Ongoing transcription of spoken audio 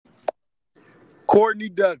Courtney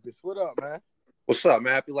Douglas, what up, man? What's up,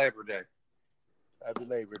 man? Happy Labor Day. Happy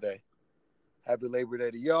Labor Day. Happy Labor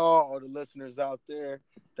Day to y'all, all the listeners out there.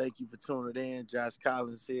 Thank you for tuning in. Josh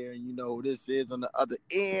Collins here, and you know who this is on the other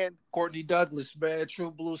end. Courtney Douglas, man.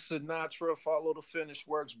 True Blue Sinatra. Follow the Finished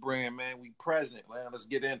Works brand, man. We present, man. Let's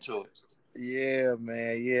get into it. Yeah,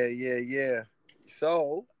 man. Yeah.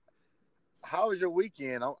 So, how was your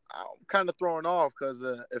weekend? I'm kind of thrown off because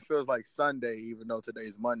it feels like Sunday, even though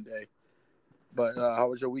today's Monday. But how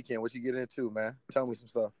was your weekend? What you get into, man? Tell me some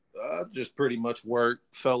stuff. Just pretty much work,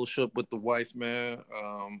 fellowship with the wife, man.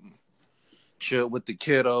 Chill with the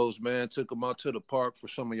kiddos, man. Took them out to the park for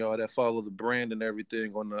some of y'all that follow the brand and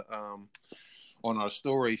everything on our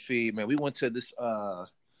story feed, man. We went to this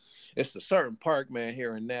it's a certain park, man,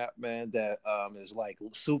 here in Nap, man, that is like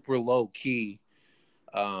super low key.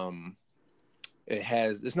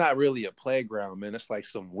 It's not really a playground, man. It's like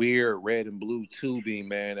some weird red and blue tubing,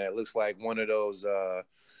 man, that looks like one of those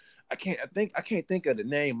I can't think of the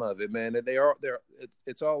name of it, man.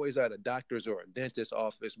 It's always at a doctor's or a dentist's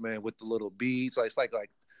office, man, with the little beads. Like it's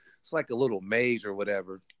like a little maze or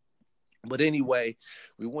whatever. But anyway,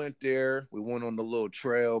 we went there. We went on the little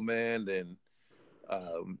trail, man. Then,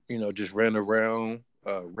 just ran around,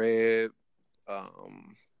 read,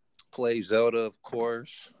 played Zelda, of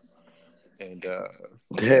course, and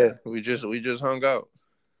we just hung out.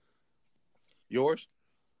 Yours?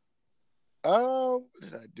 What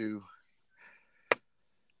did I do?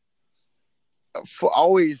 I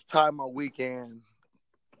always tie my weekend,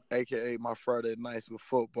 aka my Friday nights, with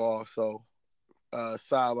football. So,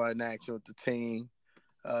 sideline action with the team.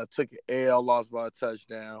 Took an L, lost by a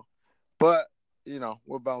touchdown, but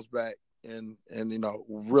we'll bounce back and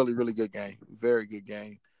really really good game, very good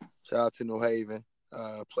game. Shout out to New Haven,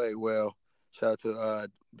 played well. Shout out to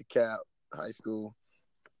DeKalb High School.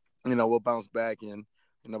 We'll bounce back and.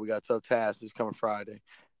 We got tough tasks this coming Friday.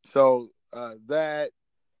 So man.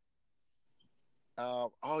 I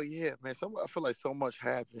feel like so much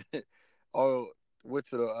happened. Went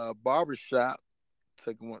to the barber shop.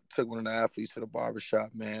 Took one of the athletes to the barber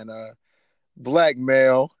shop, man. Black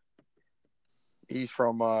male. He's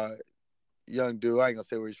from young dude. I ain't gonna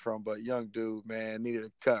say where he's from, but young dude, man, needed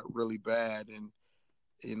a cut really bad. And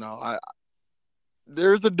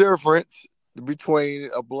there's a difference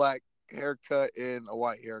between a black haircut and a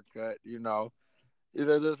white haircut.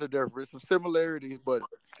 There's a difference, some similarities, but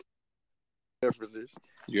differences.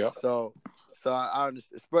 Yeah. So I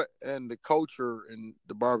understand, and the culture and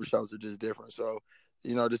the barbershops are just different. So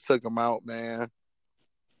just took him out, man.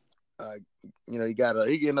 He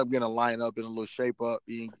ended up getting a line up in a little shape up.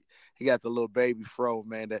 He got the little baby fro,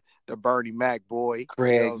 man. The Bernie Mac boy,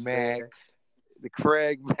 Craig Mack. The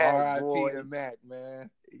Craig Mack boy. R.I.P. to Mac, man.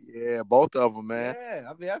 Yeah, both of them, man. Yeah,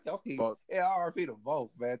 I mean, R.I.P. to both,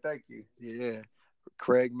 man. Thank you. Yeah,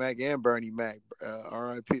 Craig Mack and Bernie Mac.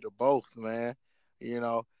 R.I.P. to both, man.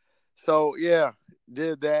 So yeah,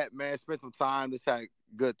 did that, man. Spent some time, just had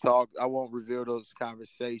good talk. I won't reveal those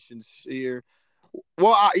conversations here.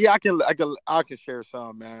 Well, I can share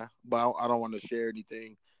some, man, but I don't want to share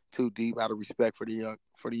anything too deep out of respect for the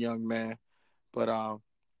young man. But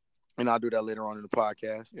and I'll do that later on in the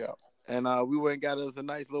podcast. Yeah. And we went and got us a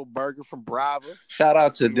nice little burger from Bravos. Shout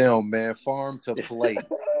out to them, man. Farm to plate.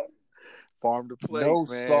 Farm to plate, no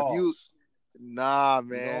man. Sauce. Man.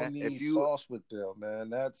 You don't need sauce with them, man.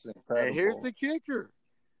 That's incredible. And here's the kicker.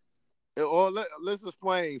 Well, let's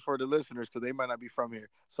explain for the listeners because they might not be from here.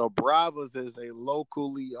 So Bravos is a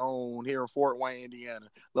locally owned, here in Fort Wayne, Indiana,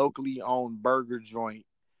 locally owned burger joint.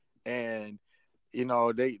 And,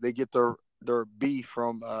 they get their beef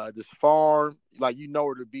from this farm. Like,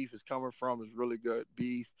 where the beef is coming from. It's really good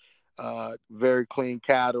beef. Very clean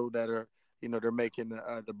cattle that are, they're making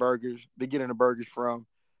the burgers. They're getting the burgers from.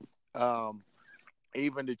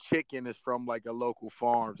 Even the chicken is from like a local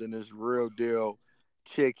farms, and it's real deal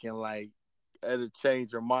chicken. Like, it'll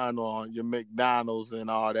change your mind on your McDonald's and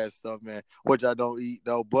all that stuff, man. Which I don't eat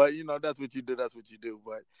though, but that's what you do. That's what you do.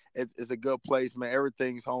 But it's a good place, man.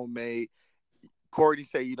 Everything's homemade. Courtney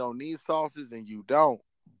say you don't need sauces, and you don't,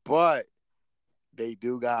 but they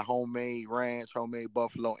do got homemade ranch, homemade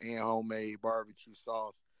buffalo, and homemade barbecue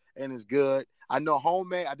sauce, and it's good. I know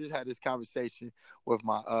homemade. I just had this conversation with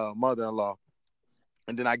my mother-in-law,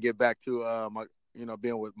 and then I get back to my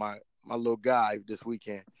being with my little guy this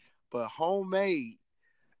weekend. But homemade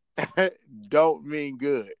don't mean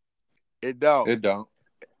good. It don't.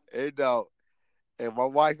 And my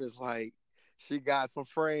wife is like, she got some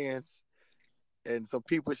friends and some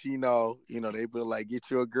people she they be like, get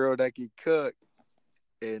you a girl that can cook,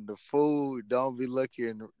 and the food don't be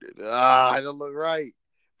looking, it don't look right,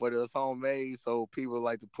 but it was homemade, so people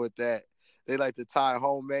like to put that they like to tie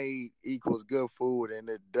homemade equals good food, and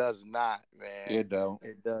it does not, man. It don't.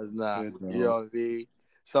 It does not. It You know don't. what I mean?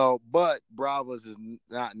 So, but Bravos is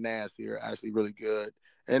not nasty. They're actually really good,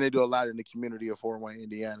 and they do a lot in the community of Fort Wayne,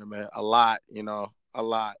 Indiana, man. A lot, a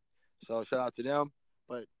lot. So shout out to them.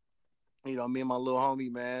 But me and my little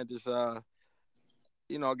homie, man, just got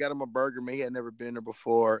him a burger, man. He had never been there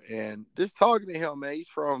before, and just talking to him, man. He's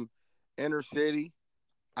from inner city.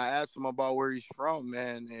 I asked him about where he's from,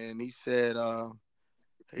 man, and he said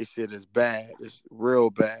it's bad. It's real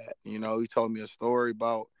bad. He told me a story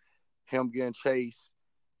about him getting chased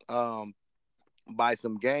um, by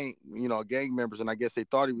some gang members, and I guess they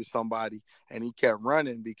thought he was somebody, and he kept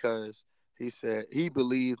running because he said he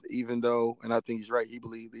believed, even though, and I think he's right, he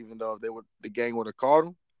believed even though if the gang would have caught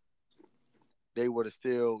him, they would have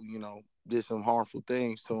still, did some harmful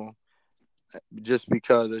things to him just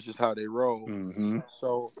because that's just how they roll. Mm-hmm.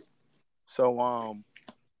 So, so,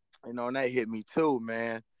 and that hit me too,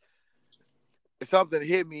 man. Something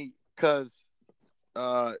hit me because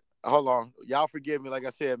uh hold on. Y'all forgive me, like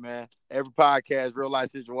I said, man. Every podcast, real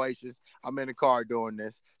life situations. I'm in the car doing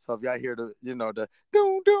this. So if y'all hear the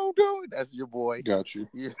doom, doom, doom, that's your boy. Got you.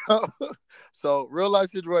 You know? So real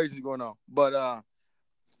life situations going on. But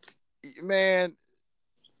man,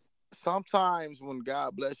 sometimes when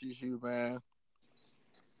God blesses you, man,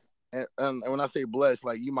 and when I say blessed,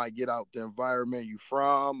 like you might get out the environment you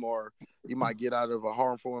from, or you might get out of a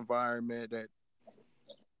harmful environment that,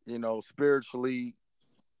 spiritually,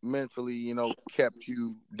 mentally, kept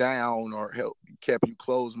you down or kept you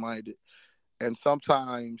closed minded. And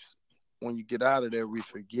sometimes when you get out of there, we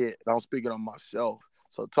forget. And I'm speaking on myself.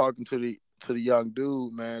 So talking to the young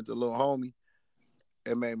dude, man, the little homie,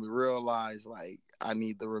 it made me realize like I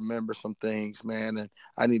need to remember some things, man, and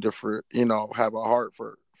I need to have a heart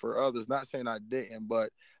for others. Not saying I didn't, but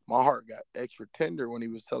my heart got extra tender when he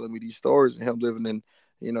was telling me these stories and him living in,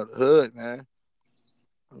 the hood, man.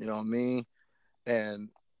 You know what I mean? And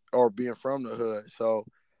or being from the hood. So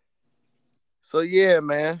yeah,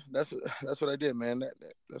 man, that's what I did, man.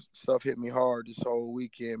 That stuff hit me hard this whole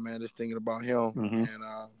weekend, man. Just thinking about him Mm-hmm. and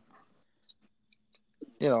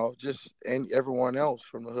just and everyone else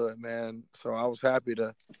from the hood, man. So I was happy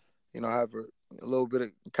to, have a little bit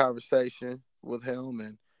of conversation with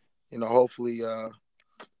him, and hopefully,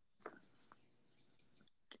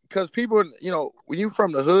 because people, when you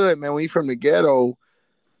from the hood, man, when you from the ghetto,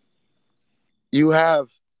 you have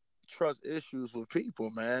trust issues with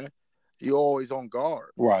people, man. You always on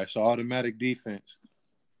guard. Right. So automatic defense.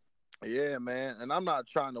 Yeah, man. And I'm not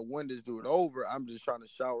trying to win this dude over. I'm just trying to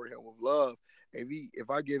shower him with love. If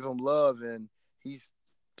I give him love and he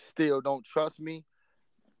still don't trust me,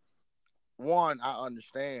 one, I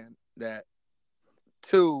understand that.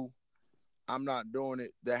 Two, I'm not doing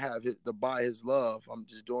it to buy his love. I'm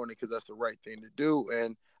just doing it because that's the right thing to do.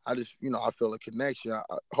 And I just, I feel a connection.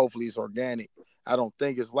 Hopefully it's organic. I don't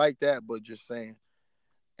think it's like that, but just saying.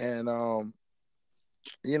 And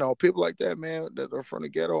people like that, man, that are from the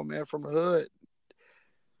ghetto, man, from the hood,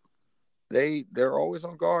 they're always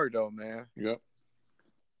on guard though, man. Yep.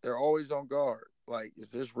 They're always on guard. Like, is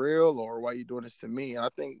this real or why you doing this to me? And I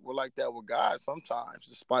think we're like that with God sometimes,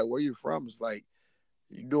 despite where you're from. It's like,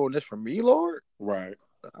 you doing this for me, Lord? Right.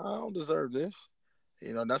 I don't deserve this.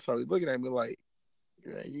 That's how he's looking at me like,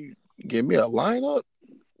 you give me a lineup,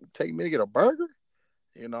 take me to get a burger,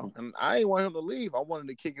 and I ain't want him to leave. I wanted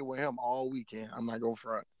to kick it with him all weekend. I'm not going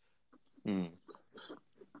front. Mm.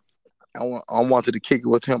 I wanted to kick it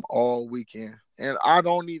with him all weekend. And I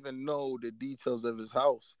don't even know the details of his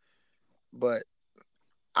house, but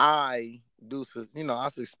I do, I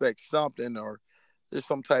suspect something or there's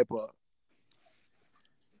some type of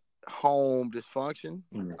home dysfunction.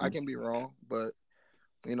 I Mm-hmm. can be wrong, but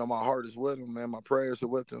my heart is with him, man. My prayers are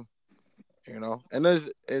with him, and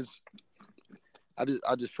it's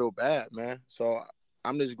I just feel bad, man. So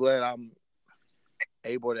I'm just glad I'm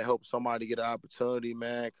able to help somebody get an opportunity,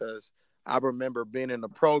 man, because I remember being in a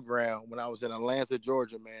program when I was in Atlanta,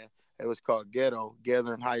 Georgia, man. It was called Ghetto,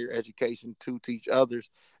 Gathering Higher Education to Teach Others.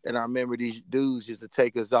 And I remember these dudes used to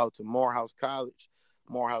take us out to Morehouse College.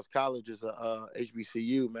 Morehouse College is a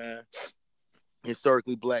HBCU, man,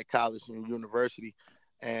 historically black college and university.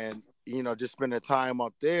 And, just spending time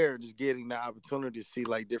up there, just getting the opportunity to see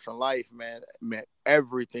like different life, man, meant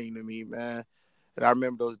everything to me, man. And I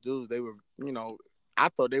remember those dudes, they were, I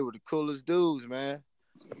thought they were the coolest dudes, man.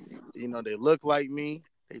 They looked like me,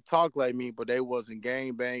 they talked like me, but they wasn't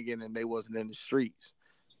gang banging and they wasn't in the streets.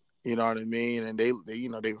 You know what I mean? And they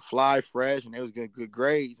would fly fresh and they was getting good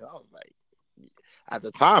grades. And I was like, at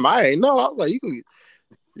the time, I didn't know. I was like,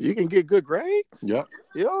 You can get good grades. Yep.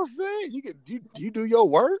 You know what I'm saying? You do your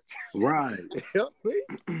work. Right. You know what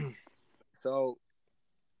I mean? So,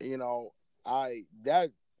 you know, I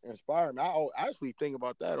that inspired me. I actually think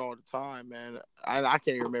about that all the time, man. I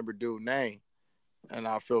can't even remember dude's name, and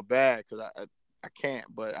I feel bad because I can't.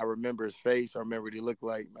 But I remember his face. I remember what he looked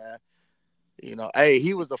like, man. You know, hey,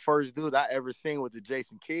 he was the first dude I ever seen with the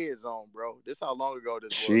Jason Kids on, bro. This how long ago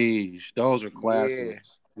this was. Sheesh, those are Yeah.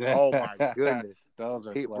 classics. Oh my goodness. Those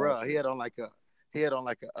are Bro, classics. he had on like a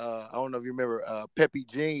I don't know if you remember Peppy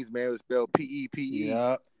jeans, man. It was spelled Pepe.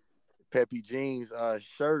 Yeah. Peppy jeans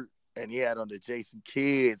shirt, and he had on the Jason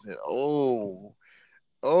Kids, and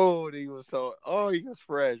he was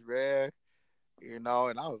fresh, man. You know,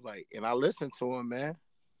 and I was like, and I listened to him, man.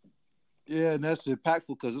 Yeah, and that's impactful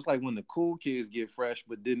because it's like when the cool kids get fresh,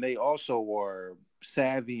 but then they also are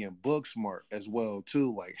savvy and book smart as well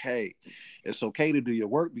too. Like, hey, it's okay to do your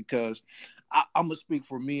work because I'm gonna speak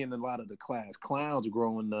for me and a lot of the class clowns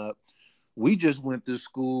growing up. We just went to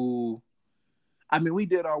school. I mean, we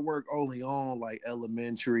did our work only on like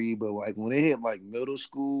elementary, but like when it hit like middle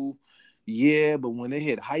school, yeah, but when it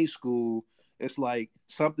hit high school, it's like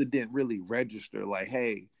something didn't really register. Like,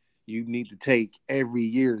 hey, you need to take every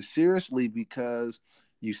year seriously because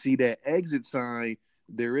you see that exit sign,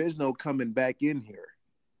 there is no coming back in here.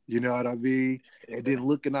 You know what I mean? And then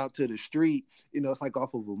looking out to the street, it's like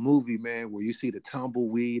off of a movie, man, where you see the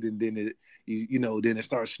tumbleweed and then then it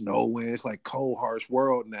starts snowing. It's like cold, harsh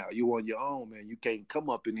world now. You on your own, man. You can't come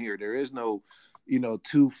up in here. There is no,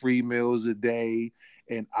 2 free meals a day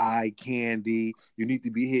and eye candy. You need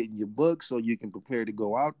to be hitting your books so you can prepare to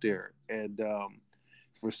go out there. And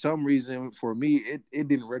for some reason, for me, it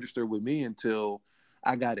didn't register with me until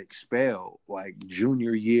I got expelled, like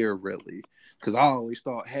junior year, really. Because I always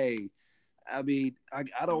thought, hey, I mean, I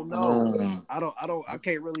don't know. Mm. I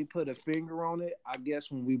can't really put a finger on it. I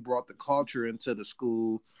guess when we brought the culture into the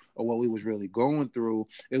school or what we was really going through,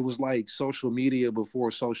 it was like social media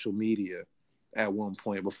before social media at one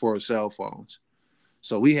point, before cell phones.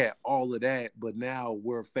 So we had all of that, but now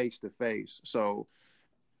we're face to face. So,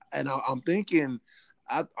 and I'm thinking,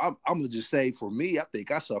 I'm gonna just say for me, I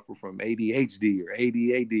think I suffer from ADHD or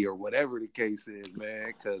ADAD or whatever the case is,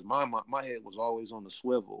 man. Because my head was always on the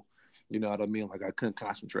swivel. You know what I mean? Like I couldn't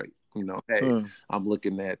concentrate. Hey, Mm. I'm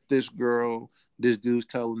looking at this girl. This dude's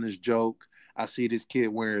telling this joke. I see this kid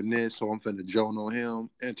wearing this, so I'm finna joke on him.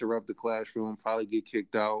 Interrupt the classroom. Probably get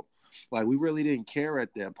kicked out. Like we really didn't care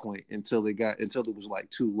at that point until it was like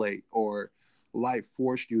too late, or life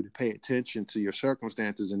forced you to pay attention to your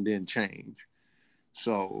circumstances and then change.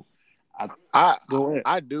 So, I I go ahead.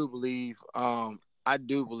 I do believe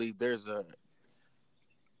there's a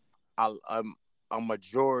a, a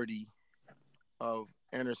majority of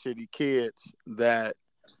inner city kids that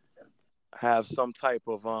have some type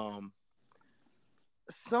of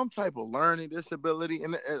learning disability,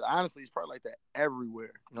 and honestly, it's probably like that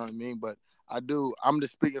everywhere. You know what I mean? But I'm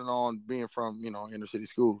just speaking on being from inner city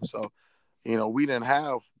school. So we didn't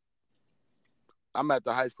have. I'm at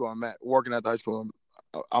the high school. I'm at working at the high school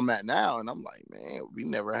I'm at now, and I'm like, man, we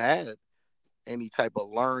never had any type of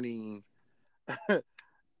learning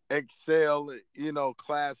Excel,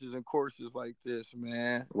 classes and courses like this,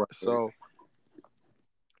 man. Right. So,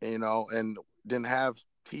 and didn't have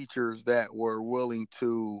teachers that were willing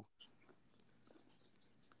to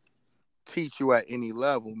teach you at any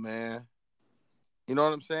level, man. You know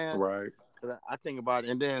what I'm saying? Right. 'Cause I think about it,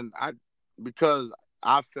 and then because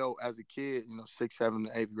I felt as a kid, sixth, seventh,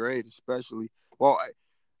 and eighth grade, especially. Well,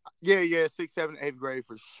 yeah, sixth, seventh, eighth grade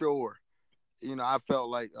for sure. I felt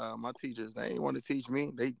like my teachers, they didn't want to teach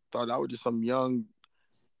me. They thought I was just some young.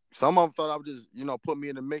 Some of them thought I would just, put me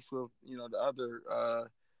in the mix with, the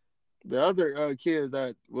other kids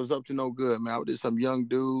that was up to no good, man. I was just some young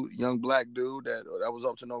dude, young black dude that was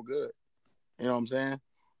up to no good. You know what I'm saying?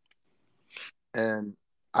 And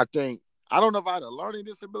I think I don't know if I had a learning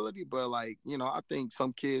disability, but like, I think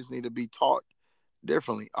some kids need to be taught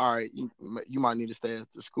differently. All right, you might need to stay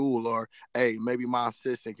at the school, or hey, maybe my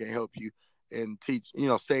assistant can help you and teach.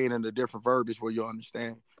 Say it in a different verbiage where you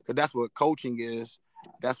understand. Because that's what coaching is.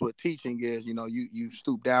 That's what teaching is. You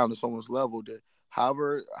stoop down to someone's level to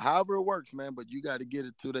however it works, man. But you got to get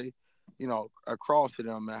it to across to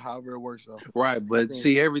them, man. However it works, though. Right. I But think.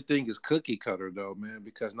 see, everything is cookie cutter though, man,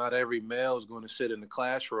 because not every male is going to sit in the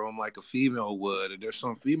classroom like a female would. And there's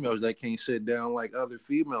some females that can't sit down like other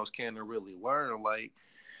females can to really learn. Like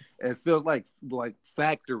it feels like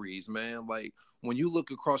factories, man. Like when you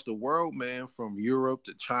look across the world, man, from Europe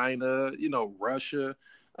to China, Russia.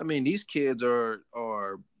 I mean, these kids are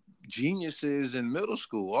geniuses in middle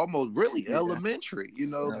school, almost really Yeah, elementary, you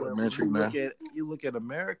know. But when elementary, man. you look at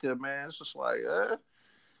America, man, it's just like,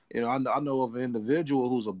 you know, I know of an individual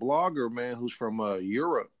who's a blogger, man, who's from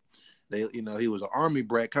Europe. They, you know, he was an army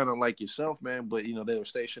brat, kind of like yourself, man. But you know, they were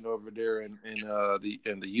stationed over there in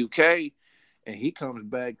the UK, and he comes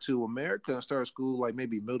back to America and starts school like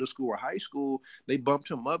maybe middle school or high school. They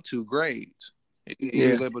bumped him up 2 grades. He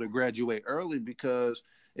Yeah, was able to graduate early because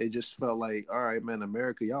it just felt like, all right, man,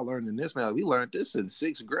 America, y'all learning this, man. We learned this in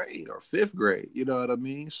 6th grade or 5th grade. You know what I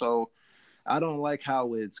mean? So I don't like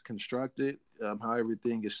how it's constructed, how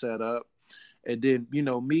everything is set up. And then, you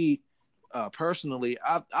know, me personally,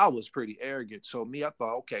 I was pretty arrogant. So me, I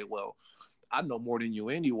thought, okay, well, I know more than you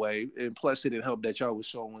anyway. And plus, it didn't help that y'all was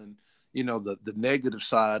showing, you know, the negative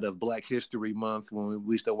side of Black History Month when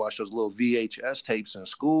we used to watch those little VHS tapes in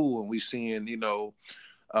school, and we seeing, you know,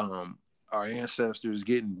 um, our ancestors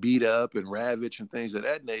getting beat up and ravaged and things of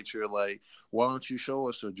that nature. Like, why don't you show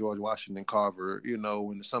us a George Washington Carver, you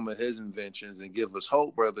know, and some of his inventions and give us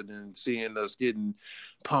hope rather than seeing us getting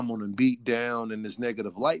pummeled and beat down and this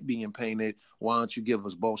negative light being painted? Why don't you give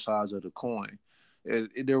us both sides of the coin?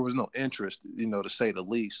 There was no interest, you know, to say the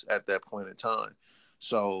least at that point in time.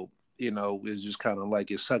 So, you know, it's just kind of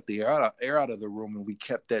like it sucked the air out of the room, and we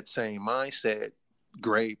kept that same mindset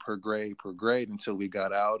grade per grade per grade until we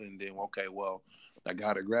got out. And then, okay, well, I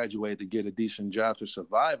got to graduate to get a decent job to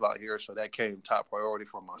survive out here. So that came top priority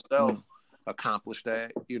for myself. mm, Accomplished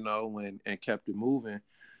that, you know, and kept it moving.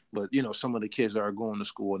 But you know, some of the kids that are going to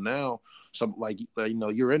school now, some like you know,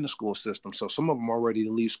 you're in the school system, so some of them are ready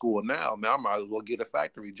to leave school now. Now I might as well get a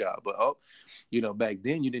factory job. But you know, back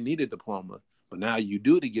then you didn't need a diploma. But now you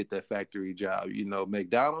do to get that factory job. You know,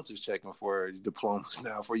 McDonald's is checking for diplomas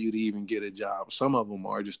now for you to even get a job. Some of them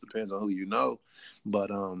are, it just depends on who you know.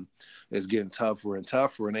 But it's getting tougher and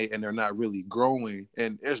tougher, and they're not really growing.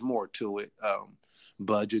 And there's more to it.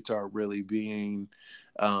 Budgets are really being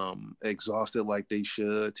exhausted like they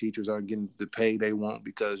should. Teachers aren't getting the pay they want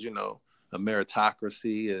because, you know, a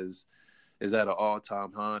meritocracy is at an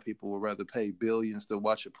all-time high. People would rather pay billions to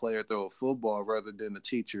watch a player throw a football rather than a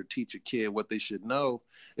teacher teach a kid what they should know.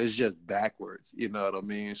 It's just backwards. You know what I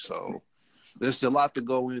mean? So there's a lot to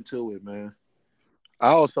go into it, man. I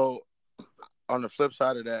also, on the flip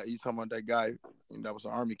side of that, you talking about that guy that was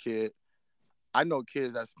an army kid. I know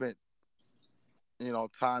kids that spent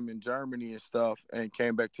time in Germany and stuff, and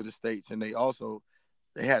came back to the States, and they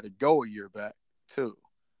had to go a year back too,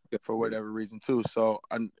 for whatever reason too. So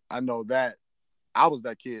I know that I was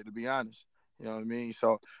that kid, to be honest. You know what I mean?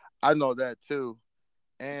 So I know that too.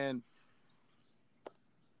 And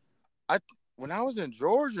I when I was in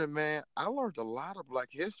Georgia, man, I learned a lot of Black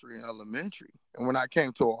history in elementary. And when I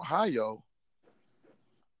came to Ohio,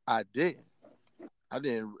 I didn't. I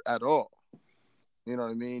didn't at all. You know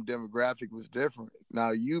what I mean? Demographic was different.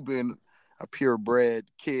 Now you've been a purebred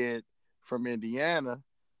kid from Indiana.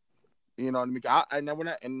 You know what I mean? I never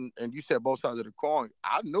and you said both sides of the coin.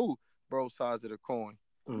 I knew both sides of the coin.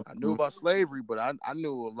 I knew Mm-hmm. about slavery, but I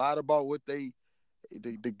knew a lot about what the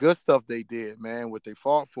good stuff they did, man, what they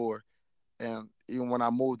fought for. And even when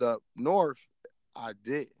I moved up north, I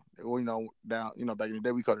did. Well, down, back in the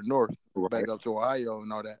day we called it north, back Right. up to Ohio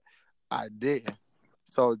and all that. I didn't.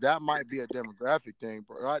 So that might be a demographic thing,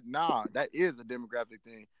 but right now that is a demographic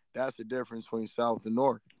thing. That's the difference between south and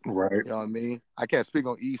north. Right. You know what I mean? I can't speak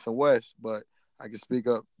on east and west, but I can speak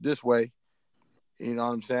up this way. You know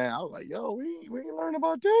what I'm saying? I was like, yo, we ain't learn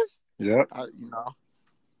about this. Yep. I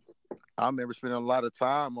remember spending a lot of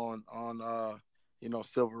time on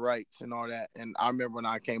civil rights and all that. And I remember when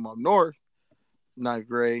I came up north, ninth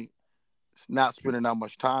grade, not spending that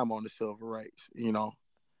much time on the civil rights,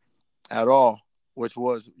 at all, which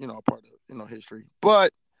was, a part of, history.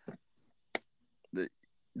 But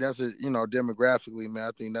that's demographically, man,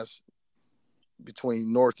 I think that's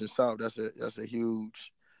between north and south. That's a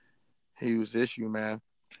huge issue, man.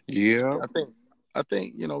 Yeah. I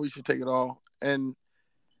think we should take it all. And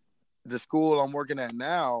the school I'm working at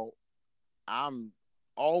now, I'm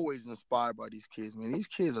always inspired by these kids, man. These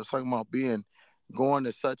kids are talking about going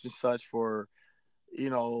to such and such for, you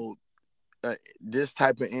know, this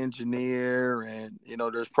type of engineer, and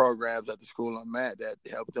there's programs at the school I'm at that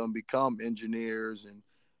help them become engineers, and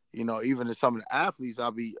even in some of the athletes I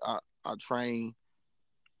train.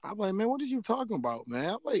 I'm like, man, what are you talking about,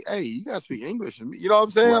 man? I'm like, hey, you gotta speak English to me. You know what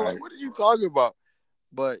I'm saying? Like, Right. what are you talking about?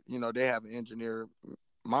 But they have an engineer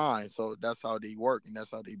mind, so that's how they work and that's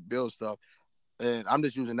how they build stuff. And I'm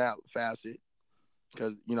just using that facet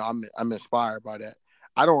because I'm inspired by that.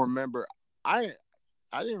 I don't remember. I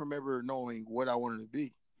didn't remember knowing what I wanted to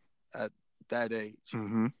be at that age.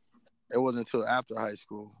 Mm-hmm. It wasn't until after high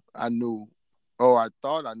school I knew, or I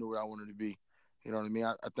thought I knew what I wanted to be. You know what I mean?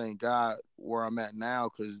 I thank God where I'm at now,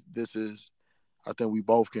 because this is, I think we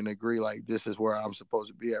both can agree, like, this is where I'm supposed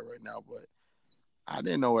to be at right now. But I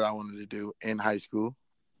didn't know what I wanted to do in high school.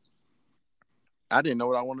 I didn't know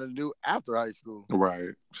what I wanted to do after high school.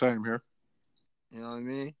 Right. Same here. You know what I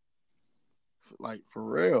mean? Like, for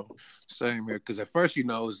real. Same here. Because at first, it's,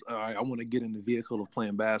 all right, I want to get in the vehicle of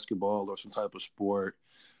playing basketball or some type of sport.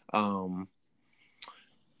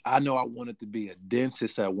 I know I wanted to be a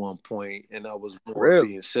dentist at one point, and I was more Really?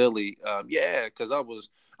 being silly. Yeah, because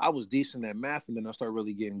I was decent at math, and then I started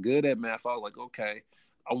really getting good at math. I was like, okay,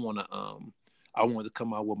 I want to I wanted to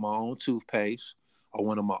come out with my own toothpaste. I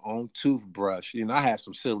wanted my own toothbrush. I had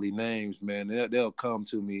some silly names, man. They'll come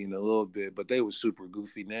to me in a little bit, but they were super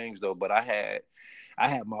goofy names though. But I had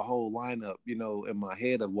my whole lineup, in my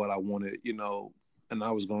head of what I wanted, and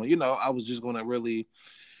I was going,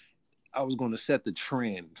 I was going to set the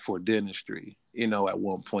trend for dentistry, at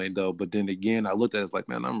one point though. But then again, I looked at it as like,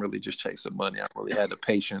 man, I'm really just chasing money. I really had the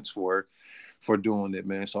patience for doing it,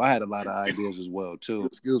 man. So I had a lot of ideas as well too.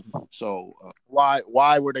 Excuse me. So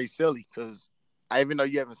Why were they silly? Because even though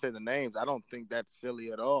you haven't said the names, I don't think that's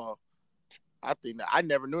silly at all. I think that, I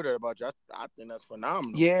never knew that about you. I think that's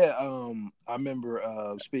phenomenal. yeah, I remember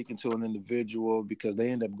speaking to an individual because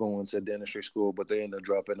they ended up going to dentistry school, but they ended up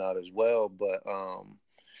dropping out as well. But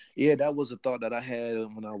yeah, that was a thought that I had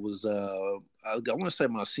when I was I want to say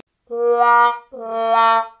my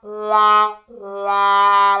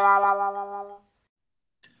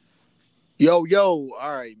Yo,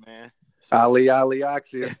 all right, man. So Ali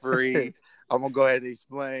Oxy free. I'm gonna go ahead and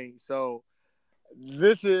explain. So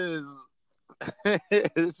this is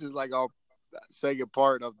this is like our second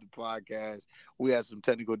part of the podcast. We had some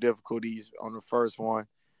technical difficulties on the first one,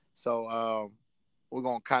 so we're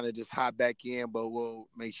gonna kind of just hop back in, but we'll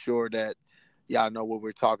make sure that y'all know what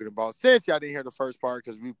we're talking about. Since y'all didn't hear the first part,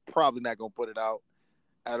 because we probably not gonna put it out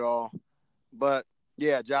at all. But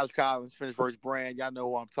yeah, Josh Collins, Finish First Brand. Y'all know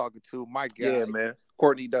who I'm talking to. My guy. Yeah, man.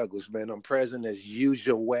 Courtney Douglas, man. I'm present as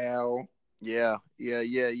usual. Yeah.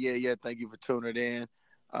 Thank you for tuning in.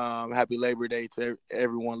 Happy Labor Day to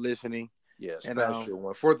everyone listening. Yeah, special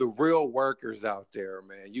one for the real workers out there,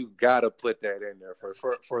 man. You gotta put that in there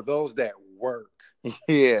for those that work.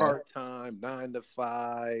 Yeah, part time, 9 to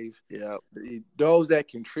 5. Yeah, those that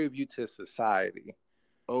contribute to society.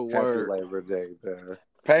 Oh, Happy word. Labor Day, man.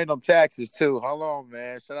 Paying them taxes too. Hold on,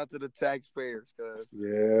 man. Shout out to the taxpayers, cause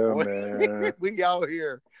man, we out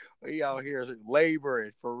here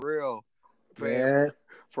laboring for real, paying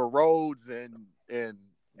for roads and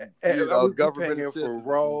government paying assistance. for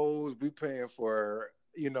roads. We paying for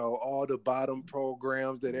all the bottom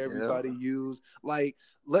programs that everybody use. Like,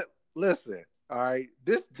 listen. All right,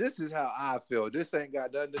 this is how I feel. This ain't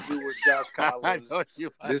got nothing to do with Josh Collins.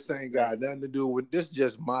 This ain't got nothing to do with this.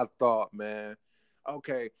 Just my thought, man.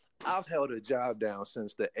 Okay, I've held a job down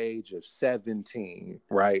since the age of 17,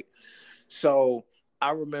 right? So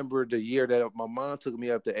I remember the year that my mom took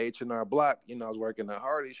me up to H&R Block. I was working at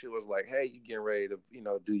Hardy. She was like, "Hey, you getting ready to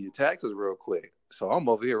do your taxes real quick?" So I'm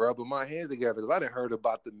over here rubbing my hands together because I didn't heard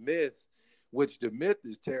about the myth. Which the myth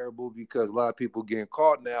is terrible because a lot of people getting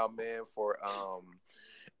caught now, man, for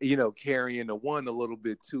carrying the one a little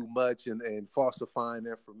bit too much and falsifying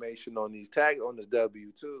information on these on this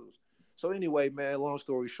W-2s. So anyway, man, long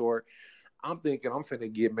story short, I'm thinking I'm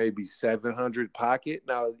finna get maybe 700 pocket.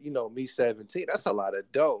 Now, me 17, that's a lot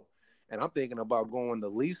of dough. And I'm thinking about going to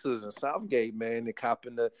Lisa's in Southgate, man, and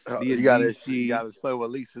copping the you gotta explain what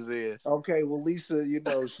Lisa's is. Okay, well, Lisa,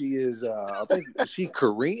 she is, I think, is she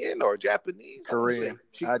Korean or Japanese? Korean.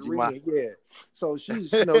 She's Korean, yeah. So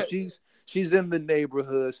she's, she's in the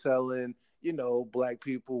neighborhood selling, black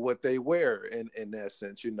people what they wear in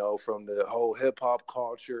essence, from the whole hip hop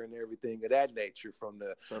culture and everything of that nature, from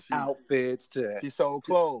the outfits to. She sold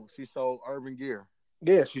clothes. She sold urban gear.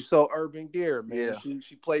 Yeah, she sold urban gear, man. Yeah.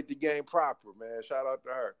 She played the game proper, man. Shout out to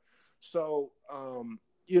her. So, I'm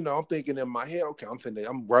thinking in my head, okay,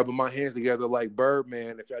 I'm rubbing my hands together like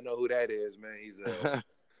Birdman. If y'all know who that is, man, he's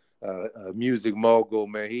a music mogul,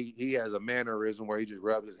 man. He has a mannerism where he just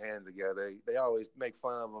rubs his hands together. They always make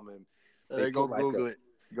fun of him, and they go Google it.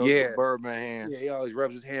 Go to Birdman hands. Yeah, he always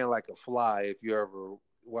rubs his hand like a fly. If you ever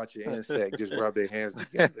watch an insect, just rub their hands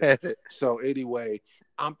together. So anyway,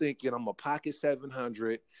 I'm thinking I'm a pocket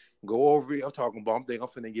 700, go over here. I'm thinking I'm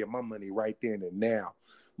finna get my money right then and now,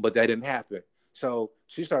 but that didn't happen. So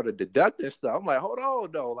she started deducting stuff. I'm like, hold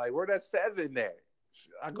on, though. Like, where that 7 at?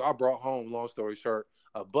 I brought home, long story short,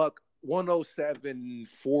 a buck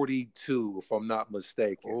 107.42, if I'm not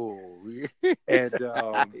mistaken. Oh, and And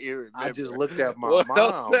You I just remember looked at my mom,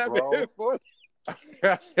 107 bro. 40.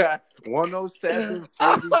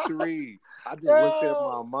 107.43. I just looked at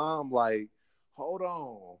my mom like, hold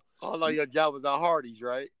on. Hold on, your job was at Hardee's,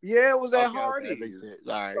 right? Yeah, it was at Okay, that makes Hardee's. sense.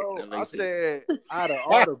 All right, So that I makes sense. said, out of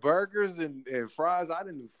all the burgers and fries I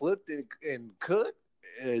didn't flip and cook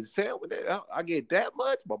and sandwich, I get that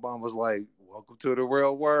much. My mom was like, "Welcome to the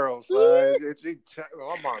real world, son." My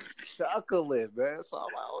mom's chuckling, man. So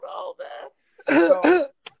I'm like, "Hold on, man." So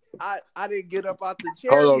I didn't get up out the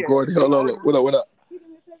chair Hold on, yet. Gordy. Hold on. What up? What up?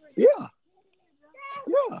 Yeah,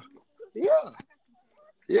 yeah, yeah,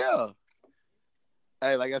 yeah.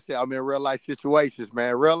 Hey, like I said, I'm in real life situations,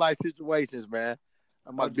 man. Real life situations, man.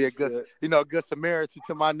 I I might be a just good, said, good Samaritan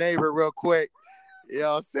to my neighbor, real quick. You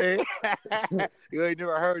know what I'm saying? You ain't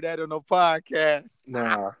never heard that on no podcast.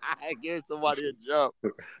 nah. Give somebody a jump.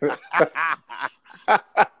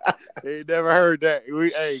 Ain't never heard that.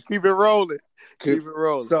 Hey, keep it rolling. Keep it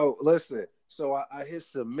rolling. So listen, so I hit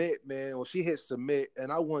submit, man. Well, she hit submit,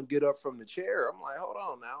 and I wouldn't get up from the chair. I'm like, hold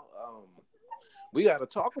on now, we got to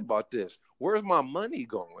talk about this. Where's my money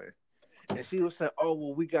going? And she was saying, oh,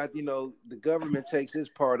 well, we got, the government takes this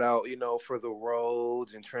part out, for the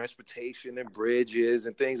roads and transportation and bridges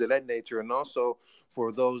and things of that nature. And also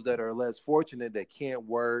for those that are less fortunate that can't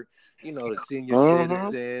work, the senior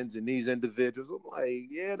citizens and these individuals. I'm like,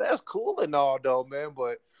 yeah, that's cool and all, though, man.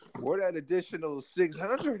 But where that additional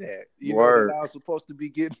 600 at, that Word. I was supposed to be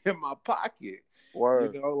getting in my pocket?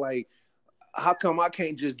 Word. Like, how come I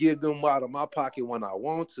can't just give them out of my pocket when I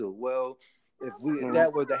want to? Well, if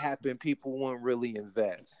that were to happen, people wouldn't really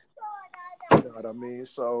invest. You know what I mean?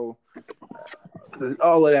 So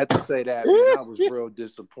all of that to say that, man, I was real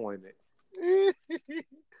disappointed. He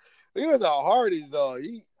was at Hardee's though.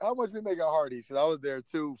 How much we make at Hardee's? Cause I was there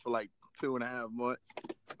too for like 2.5 months.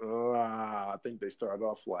 I think they started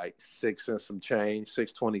off like 6 and some change,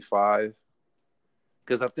 6.25.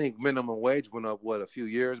 Because I think minimum wage went up a few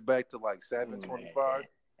years back to like 7.25.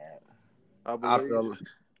 I believe.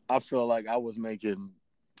 I feel like I was making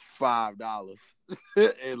 $5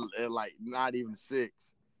 and like not even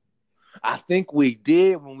 6. I think we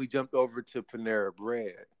did when we jumped over to Panera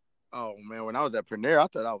Bread. Oh man, when I was at Panera, I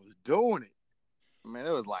thought I was doing it. Man,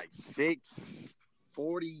 it was like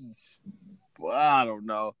 6.40. Well, I don't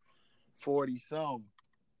know, 40 something.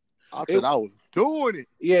 I thought I was doing it.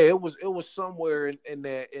 Yeah, it was somewhere in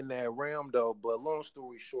that realm though. But long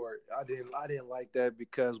story short, I didn't like that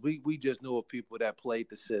because we just knew of people that played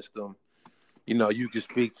the system. You could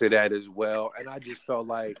speak to that as well. And I just felt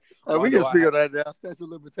like we can speak on that now. Statute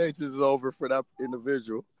of limitations is over for that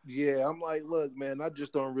individual. Yeah, I'm like, look, man, I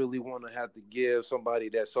just don't really want to have to give somebody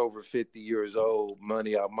that's over 50 years old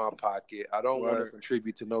money out my pocket. I don't want to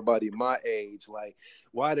contribute to nobody my age. Like,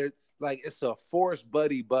 why did it's a forced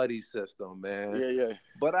buddy system, man. Yeah.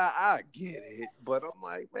 But I get it. But I'm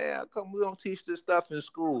like, man, how come we don't teach this stuff in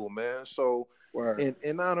school, man? So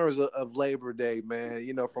in honors of Labor Day, man,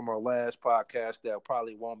 from our last podcast that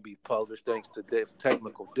probably won't be published thanks to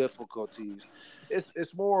technical difficulties,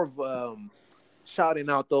 it's more of shouting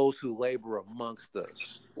out those who labor amongst us.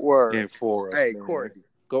 And for us. Hey, man. Courtney.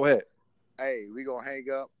 Go ahead. Hey, we gonna hang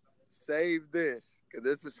up. Save this, because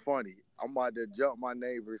this is funny. I'm about to jump my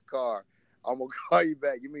neighbor's car. I'm gonna call you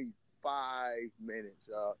back. Give me 5 minutes.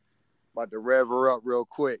 About to rev her up real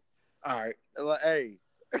quick. All right. Like, hey,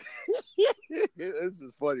 this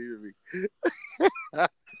is funny to me.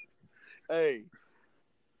 Hey,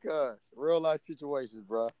 gosh, real life situations,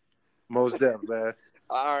 bro. Most definitely, man.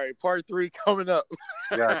 All right, part 3 coming up.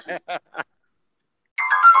 Gotcha.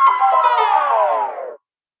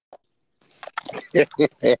 If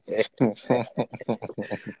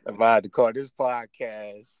I had to call this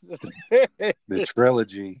podcast the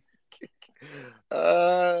trilogy,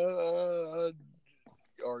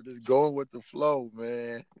 or just going with the flow,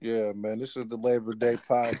 man. Yeah, man. This is the Labor Day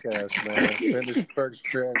podcast, man. Finish Perks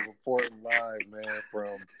Craig reporting live, man,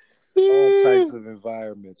 from all types of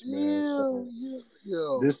environments, man.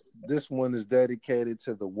 This one is dedicated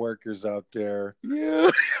to the workers out there. Yeah.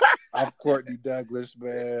 I'm Courtney Douglas,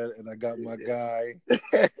 man, and I got my guy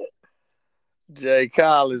Jay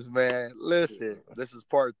Collins, man. Listen, this is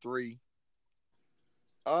part 3.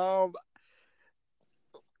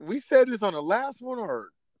 We said this on the last one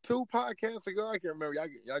or 2 podcasts ago. I can't remember.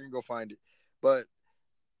 Y'all can go find it. But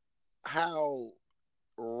how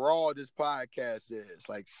raw this podcast is,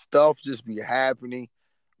 like stuff just be happening.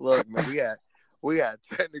 Look, man, we had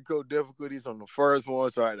technical difficulties on the first one,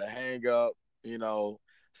 so I had to hang up,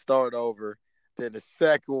 start over. Then the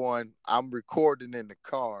second one, I'm recording in the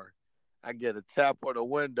car. I get a tap on the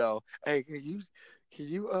window. Hey, can you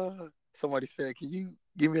somebody said, can you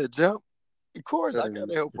give me a jump? Of course, I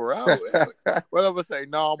gotta help her out. What I'm gonna say?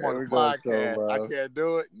 No, I'm on the We gonna show podcast. I love. can't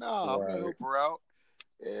do it. No, I'm gonna Right. help her out.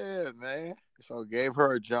 Yeah, man. So gave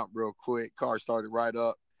her a jump real quick. Car started right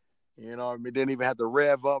up. You know what I mean? Didn't even have to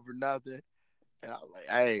rev up or nothing. And I was like,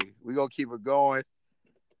 hey, we gonna keep it going.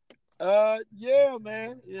 Yeah,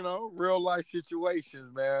 man. You know, real life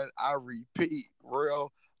situations, man. I repeat,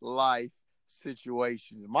 real life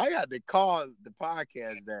situations. Might have to call the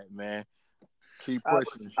podcast that, man. Keep I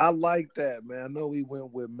pushing. I like that, man. I know we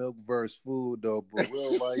went with milk versus food though, but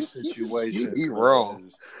real life situations He wrong.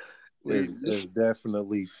 is We, is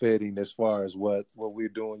definitely fitting as far as what we're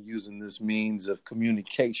doing using this means of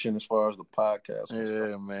communication as far as the podcast concerned.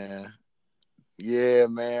 yeah, man. Yeah,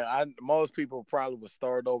 man. Most people probably would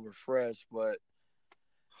start over fresh, but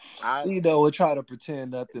I We try to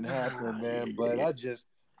pretend nothing happened, man, but yeah,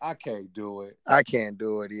 I can't do it. I can't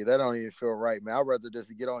do it either. That don't even feel right, man. I'd rather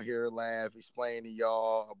just get on here, laugh, explain to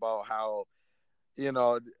y'all about how you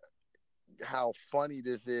know how funny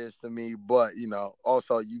this is to me, but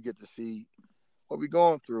also you get to see what we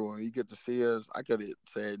going through, and you get to see us. I could have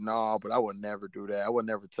said no, but I would never do that. I would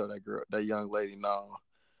never tell that young lady no,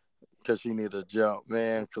 because she need a jump,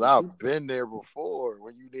 man. Because I've been there before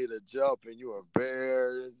when you need a jump and you're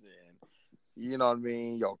embarrassed, and you know what I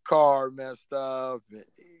mean. Your car messed up. And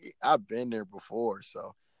I've been there before,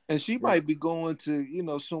 so And she you know, might be going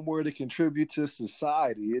to, somewhere to contribute to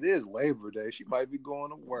society. It is Labor Day. She might be going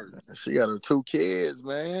to work. she got her 2 kids,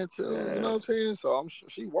 man. Too, you know Yeah, what I'm saying. So I'm sure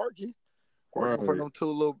she working for right. them two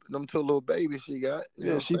little babies she got. You know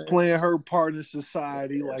Yeah, what she I'm saying. playing her part in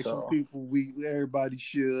society Yeah, like some so people everybody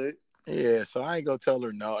should. yeah, so I ain't gonna tell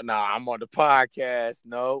her no. Nah, I'm on the podcast.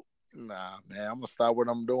 No, nah, man, I'm gonna stop what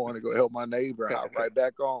I'm doing and go help my neighbor out. Right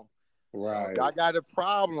back on. So if Right. y'all got a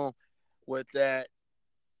problem with that,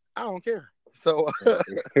 I don't care. So,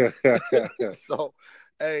 so,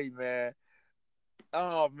 hey, man.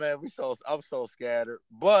 Oh man, I'm so scattered.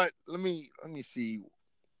 But let me see.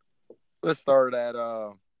 Let's start at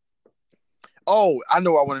Oh, I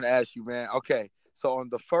know what I wanted to ask you, man. Okay. So on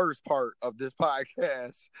the first part of this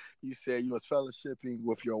podcast, you said you was fellowshipping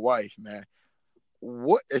with your wife, man.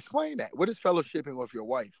 What explain that? What is fellowshipping with your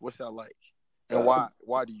wife? What's that like? And Uh,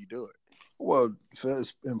 why do you do it? well,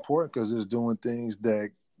 it's important because it's doing things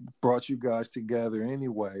that brought you guys together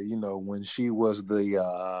anyway. When she was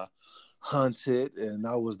the hunted and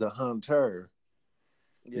I was the hunter.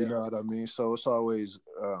 You Yeah. know what I mean? So it's always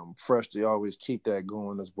fresh to always keep that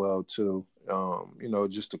going as well too.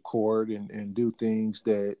 Just to court and do things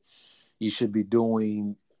that you should be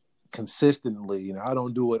doing consistently. I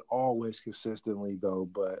don't do it always consistently though,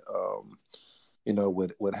 but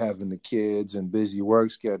with having the kids and busy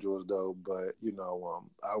work schedules though. But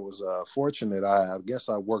I was fortunate. I guess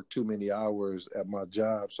I worked too many hours at my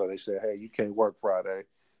job, so they said, "Hey, you can't work Friday,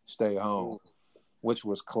 stay home," Ooh, which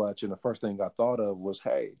was clutch. And the first thing I thought of was,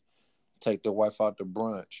 "Hey, take the wife out to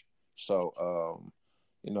brunch." So,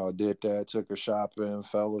 I did that. Took her shopping,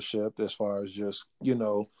 fellowship, as far as just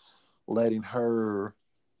letting her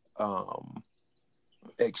um,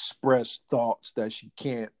 express thoughts that she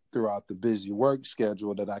can't throughout the busy work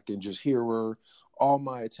schedule, that I can just hear her. All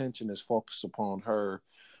my attention is focused upon her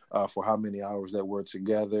for how many hours that we're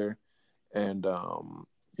together, and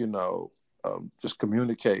you know, just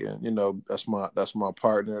communicating. That's my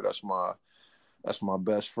partner. That's my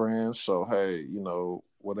best friend. So hey,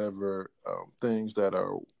 whatever things that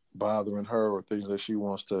are bothering her or things that she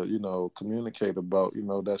wants to, communicate about,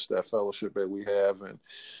 that's that fellowship that we have, and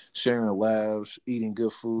sharing laughs, eating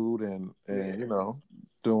good food, and yeah.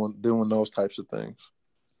 doing those types of things.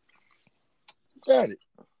 Got it.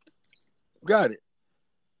 Got it.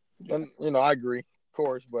 Yeah. And I agree, of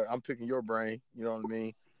course, but I'm picking your brain. You know what I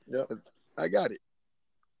mean? Yep. I got it.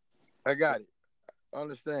 I got it. I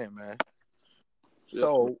understand, man. Yep.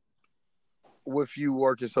 So with you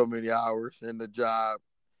working so many hours and the job,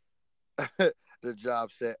 the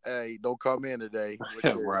job said, "Hey, don't come in today,"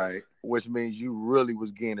 Right. which means you really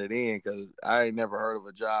was getting it in, because I ain't never heard of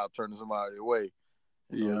a job turning somebody away.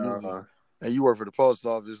 Usually, Yeah. and you work for the post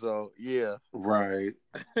office, so yeah, Right.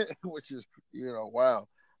 which is wow,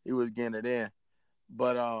 he was getting it in.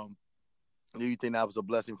 But do you think that was a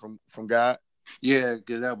blessing from God? Yeah,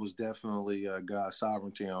 because that was definitely God's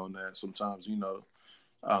sovereignty on that. Sometimes,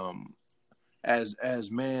 um,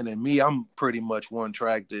 as man and me, I'm pretty much one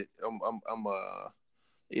track. That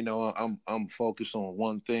I'm focused on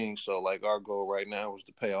one thing. So like our goal right now is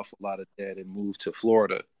to pay off a lot of debt and move to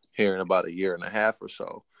Florida here in about a year and a half or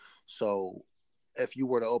so. So if you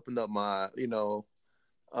were to open up my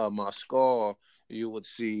skull, you would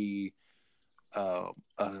see an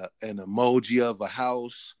emoji of a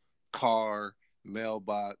house, car,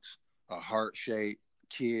 mailbox, a heart shape,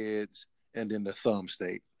 kids, and then the thumb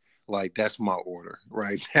state. Like that's my order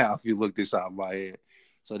right now. If you look this out of my head,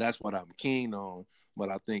 so that's what I'm keen on. But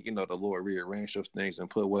I think the Lord rearranged those things and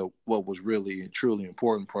put what was really and truly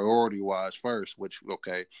important priority wise first. Which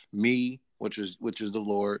me, which is the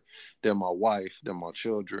Lord, then my wife, then my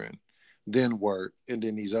children, then work, and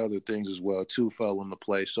then these other things as well too fell into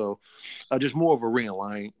place. So just more of a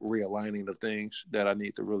realigning of things that I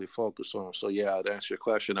need to really focus on. So yeah, to answer your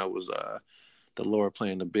question, that was the Lord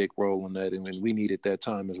playing a big role in that, and we needed that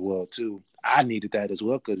time as well too. I needed that as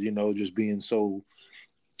well because just being so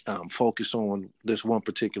focused on this one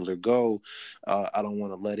particular goal, I don't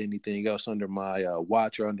want to let anything else under my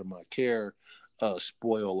watch or under my care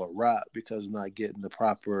spoil or rot because it's not getting the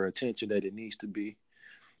proper attention that it needs to be.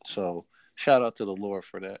 So shout out to the Lord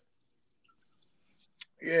for that.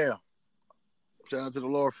 Yeah, shout out to the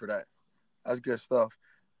Lord for that. That's good stuff.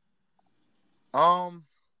 Um,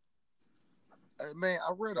 man,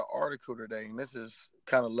 I read an article today, and this is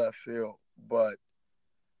kind of left field, but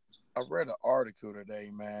I read an article today,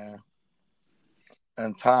 man,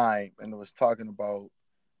 in Time, and it was talking about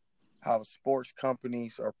how sports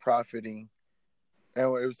companies are profiting, and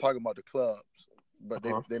it was talking about the clubs, but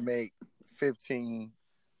Uh-huh. they make $15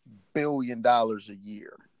 billion a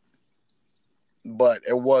year, but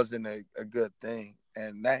it wasn't a good thing,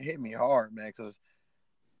 and that hit me hard, man, because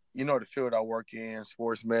the field I work in,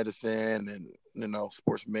 sports medicine, and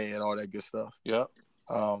sports med, all that good stuff. Yep.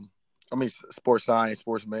 Um, I mean, sports science,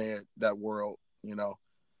 sports med, that world,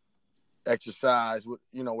 exercise,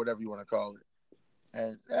 whatever you want to call it.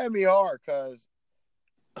 And that hit me hard because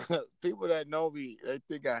people that know me, they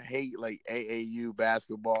think I hate like AAU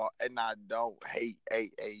basketball, and I don't hate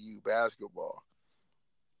AAU basketball.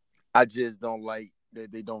 I just don't like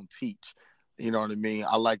that they don't teach. You know what I mean?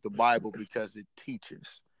 I like the Bible because it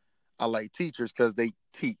teaches. I like teachers because they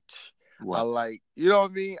teach. I Right. like, you know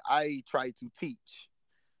what I mean? I try to teach.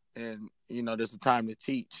 And, there's a time to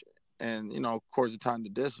teach. And, of course, a time to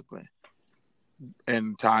discipline.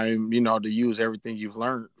 And time, to use everything you've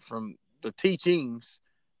learned from the teachings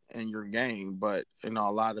in your game. But, a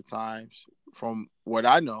lot of times, from what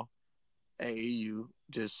I know, AAU,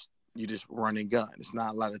 you just run and gun. It's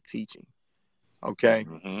not a lot of teaching. Okay.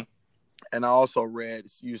 Mm-hmm. And I also read,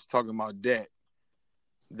 you was talking about debt,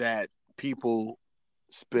 that people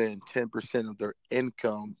spend 10% of their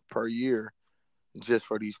income per year just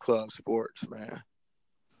for these club sports, man.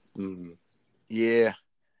 Mm-hmm. Yeah,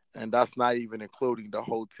 and that's not even including the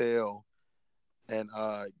hotel and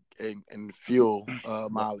fuel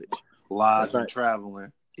mileage. That's Lodge and not.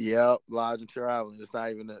 traveling. Yeah, lodge and traveling. It's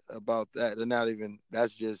not even about that. They're not even.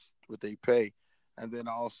 That's just what they pay. And then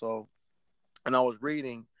also, and I was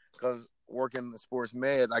reading because working in the sports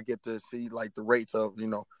med, I get to see like the rates of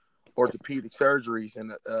orthopedic surgeries,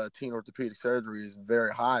 and teen orthopedic surgery is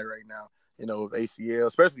very high right now. With ACL,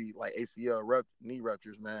 especially like ACL knee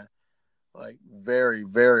ruptures, man, like very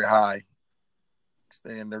very high,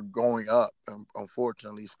 and they're going up.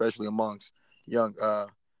 Unfortunately, especially amongst young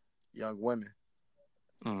young women.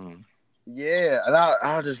 Mm. Yeah, and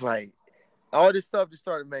I was just like all this stuff just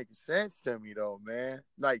started making sense to me though, man.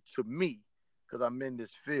 Like to me, because I'm in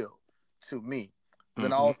this field. To me. Then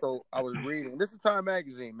Mm-hmm. also I was reading. This is Time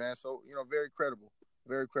Magazine, man. So very credible,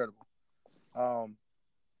 very credible. Um,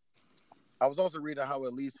 I was also reading how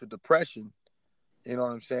it leads to depression. You know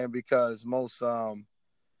what I'm saying? Because most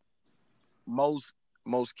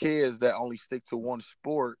most kids that only stick to one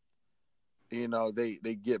sport,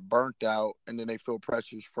 they get burnt out, and then they feel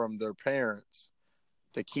pressures from their parents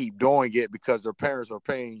to keep doing it because their parents are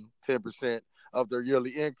paying 10% of their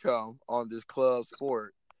yearly income on this club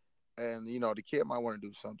sport, and the kid might want to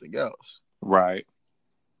do something else. Right.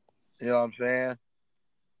 You know what I'm saying?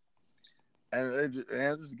 And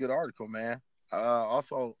this is a good article, man.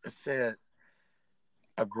 Also, it said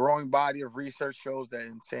a growing body of research shows that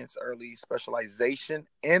intense early specialization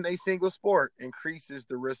in a single sport increases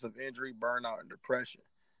the risk of injury, burnout, and depression.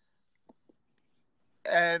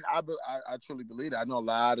 And I truly believe that. I know a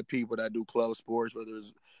lot of people that do club sports, whether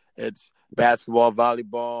it's basketball,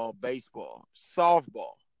 volleyball, baseball,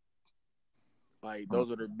 softball. Like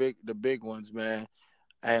those are the big ones, man.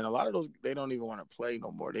 And a lot of those they don't even want to play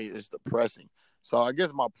no more. It's depressing. So I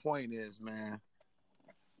guess my point is, man,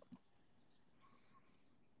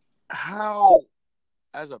 how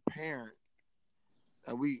as a parent,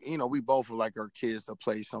 and we both would like our kids to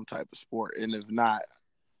play some type of sport, and if not,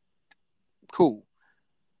 cool.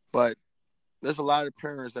 But there's a lot of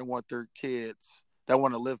parents that want their kids that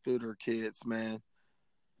want to live through their kids, man,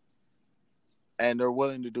 and they're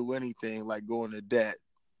willing to do anything like go into debt,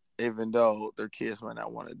 even though their kids might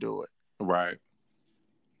not want to do it. Right.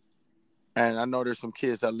 And I know there's some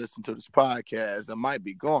kids that listen to this podcast that might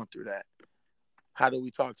be going through that. How do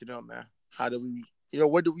we talk to them, man? How do we,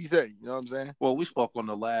 what do we say? You know what I'm saying? Well, we spoke on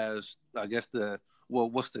the last, I guess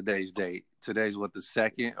what's today's date? Today's what, the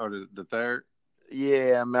second or the third?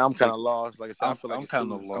 Yeah, man, I'm kind Like, of lost. Like I said, I feel like I'm it's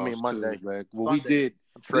kind of Tuesday. I mean lost too, Monday, man. Well, we Sunday. did.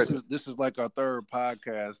 I'm This tripping. is this is like our third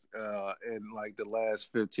podcast in like the last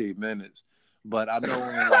 15 minutes. But I know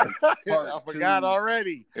on like part I forgot two,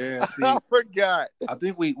 already. yeah. I See, forgot. I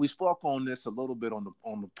think we spoke on this a little bit on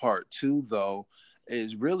the part two though,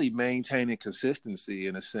 is really maintaining consistency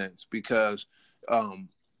in a sense because um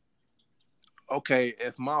okay,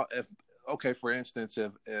 if okay, for instance,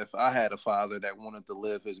 if I had a father that wanted to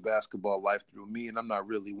live his basketball life through me, and I'm not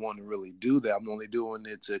really wanting to really do that, I'm only doing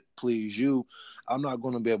it to please you. I'm not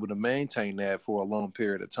going to be able to maintain that for a long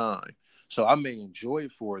period of time. So I may enjoy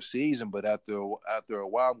it for a season, but after a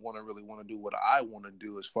while, I'm going to really want to do what I want to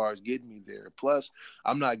do as far as getting me there. Plus,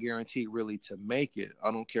 I'm not guaranteed really to make it.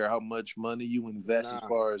 I don't care how much money you invest as Nah.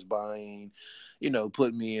 far as buying,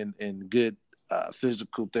 put me in good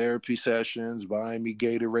physical therapy sessions, buying me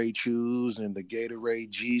Gatorade shoes and the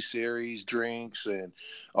Gatorade G series drinks and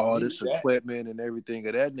all Need this that. equipment and everything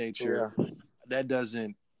of that nature. Yeah. That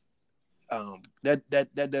doesn't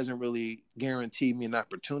that doesn't really guarantee me an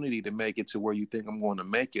opportunity to make it to where you think I'm going to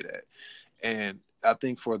make it at. And I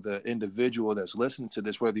think for the individual that's listening to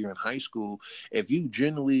this, whether you're in high school, if you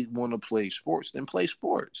genuinely want to play sports, then play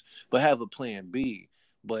sports, but have a plan B.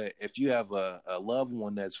 But if you have a loved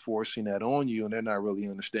one that's forcing that on you and they're not really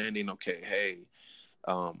understanding, okay, hey,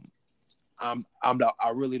 um, I'm not, I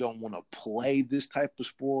really don't want to play this type of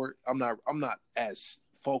sport. I'm not as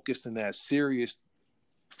focused and as serious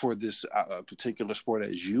for this particular sport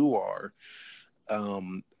as you are.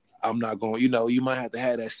 um, I'm not going, you might have to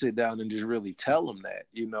have that sit down and just really tell them that,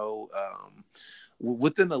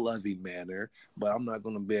 within a loving manner, but I'm not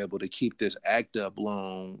going to be able to keep this act up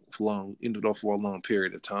long, for a long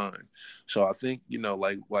period of time. So I think,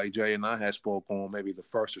 like Jay and I had spoke on maybe the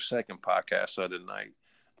first or second podcast of the night.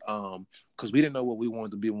 Because we didn't know what we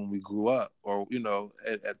wanted to be when we grew up, or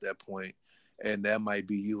at that point, and that might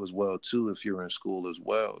be you as well too if you're in school as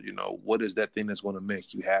well. What is that thing that's going to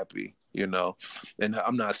make you happy? And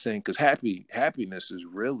I'm not saying because happiness is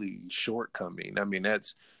really shortcoming. I mean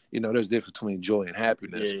that's there's a difference between joy and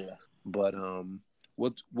happiness. Yeah. But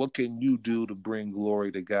what can you do to bring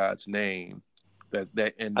glory to God's name?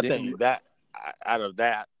 That and I then think that out of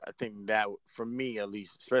that, I think that for me at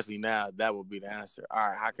least, especially now, that would be the answer. All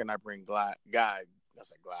right, how can I bring God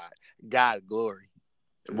glory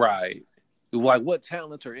through this? right, like what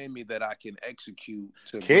talents are in me that I can execute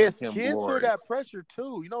to bring Kids, Him kids feel glory? that pressure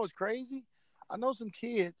too. You know what's crazy? I know some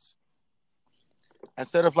kids,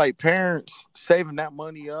 instead of like parents saving that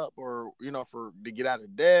money up, or for to get out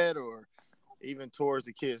of debt, or even towards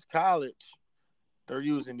the kids' college, they're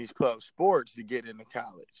using these club sports to get into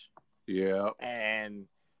college. Yeah, And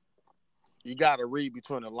you got to read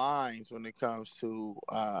between the lines when it comes to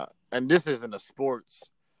and this isn't a sports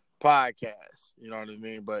podcast, you know what I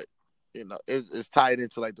mean, but it's tied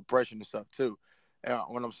into like depression and stuff too. And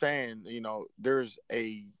when I'm saying, there's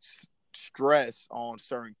a stress on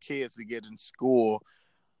certain kids to get in school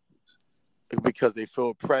because they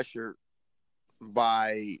feel pressured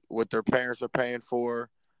by what their parents are paying for.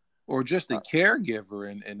 or just a uh, caregiver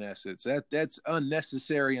in essence. That's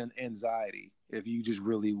unnecessary anxiety if you just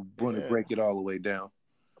really want to yeah, break it all the way down.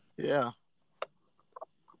 yeah,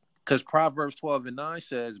 Because Proverbs 12:9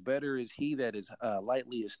 says, "Better is he that is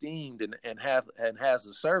lightly esteemed and has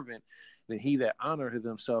a servant than he that honoreth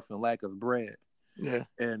himself in lack of bread." yeah.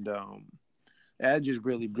 And that just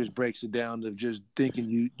really just breaks it down to just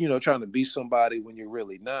thinking trying to be somebody when you're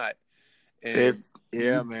really not, and Fifth,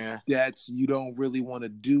 yeah, you man. you don't really want to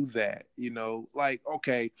do that. Like,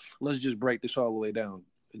 okay, let's just break this all the way down,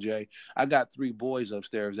 Jay. I got 3 boys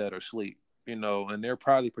upstairs that are asleep, and they're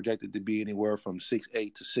probably projected to be anywhere from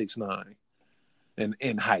 6'8" to 6'9"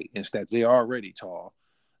 in height and stat. They're already tall.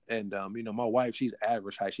 And my wife, she's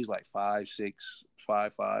average height. She's like 5'6",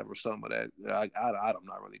 5'5", or something like that. I'm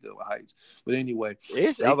not really good with heights, but anyway,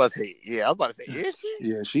 Is she? I was they about to say, yeah, I was about to say, is she?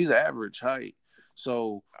 yeah, she's average height.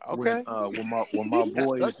 So when Okay. my I thought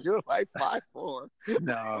boys, you were like 5'4".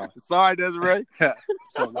 nah, Sorry, Desiree. so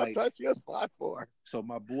I like thought you was 5'4". so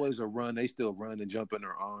my boys are they still run and jump in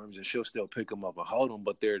her arms, and she'll still pick them up and hold them,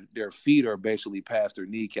 but their feet are basically past their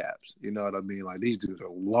kneecaps. You know what I mean? Like these dudes are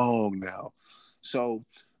long now, so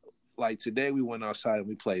like today we went outside and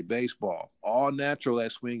we played baseball. All natural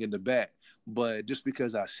at swinging the bat. But just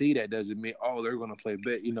because I see that doesn't mean, oh, they're going to play,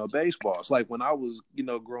 baseball. It's like when I was,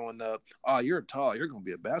 growing up, oh, you're tall, you're going to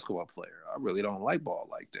be a basketball player. I really don't like ball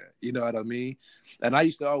like that. You know what I mean? And I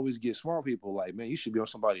used to always get smart people like, man, you should be on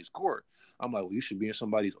somebody's court. I'm like, well, you should be in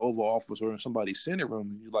somebody's Oval Office or in somebody's center room.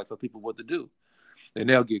 And you like tell people what to do. And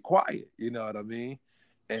they'll get quiet. You know what I mean?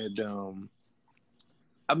 And,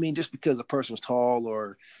 I mean, just because a person's tall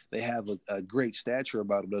or they have a great stature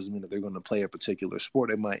about them doesn't mean that they're going to play a particular sport.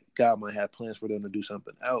 God might have plans for them to do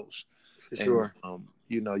something else. For And, sure.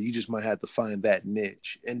 You just might have to find that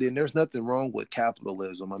niche. And then there's nothing wrong with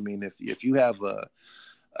capitalism. I mean, if you have a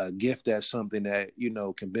gift that's something that,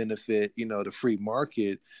 can benefit, the free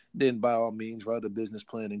market, then by all means, write a business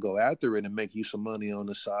plan and go after it and make you some money on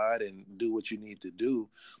the side and do what you need to do.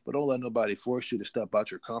 But don't let nobody force you to step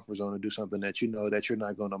out your comfort zone and do something that you know that you're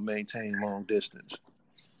not going to maintain long distance.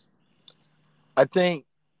 I think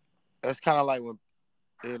that's kind of like when,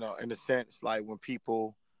 in a sense, like when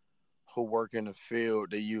people who work in the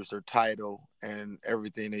field, they use their title and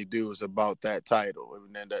everything they do is about that title.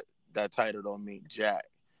 And then that title don't mean jack.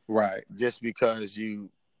 Right. Just because you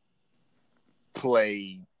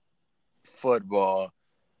play football,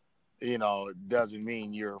 doesn't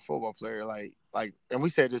mean you're a football player. Like, and we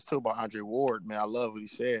said this too about Andre Ward, man. I love what he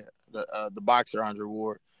said. The boxer Andre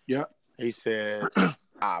Ward. Yeah. He said,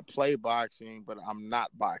 "I play boxing, but I'm not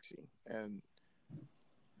boxing."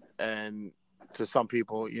 And to some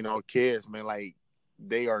people, kids, man, like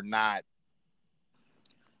they are not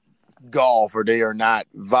golf or they are not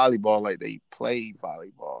volleyball, like they play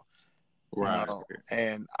volleyball. Right.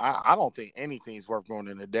 And I don't think anything's worth going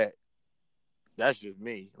into debt. That's just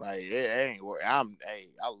me. Like it ain't where I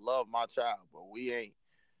love my child, but we ain't.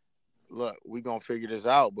 Look, we gonna figure this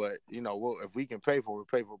out. But if we can pay for it,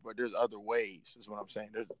 we pay for it. But there's other ways. Is what I'm saying.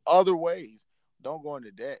 There's other ways. Don't go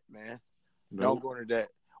into debt, man. Nope. Don't go into debt.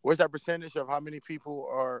 What's that percentage of how many people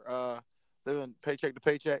are living paycheck to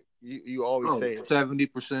paycheck? You always say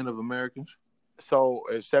 70% of Americans. So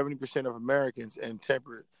if 70% of Americans and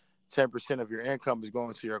 10% of your income is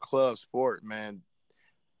going to your club sport, man,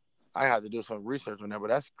 I had to do some research on that, but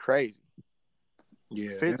that's crazy.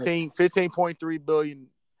 Yeah. $15.3 billion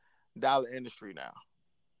industry now.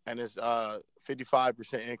 And it's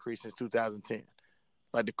 55% increase since 2010.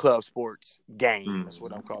 Like the club sports game, that's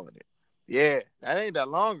what I'm calling it. Yeah, that ain't that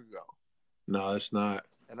long ago. No, it's not.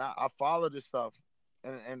 And I follow this stuff.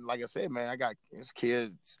 And like I said, man, I got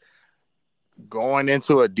kids going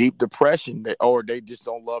into a deep depression or they just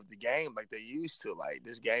don't love the game like they used to. Like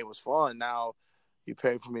this game was fun. Now you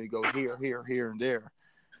pay for me to go here, and there.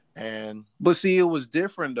 But see, it was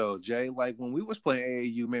different though, Jay. Like when we was playing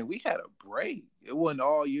AAU, man, we had a break. It wasn't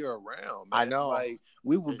all year around, man. I know. Like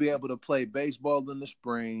we would be able to play baseball in the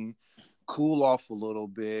spring, cool off a little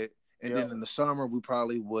bit, and then in the summer we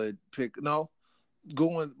probably would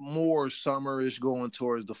going more summerish, going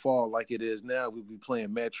towards the fall like it is now. We'd be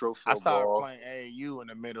playing Metro football. I started playing AAU in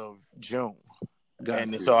the middle of June.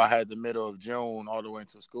 So I had the middle of June all the way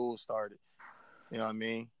until school started. You know what I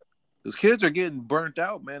mean? Because kids are getting burnt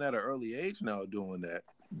out, man, at an early age now doing that.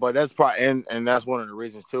 But that's probably and that's one of the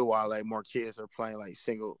reasons too why like more kids are playing like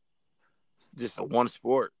just a one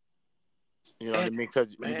sport. You know what I mean?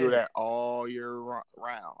 Because you do that all year round.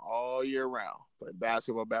 Like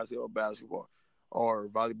basketball, or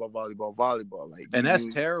volleyball. Like, and that's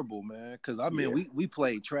terrible, man. Because I mean, we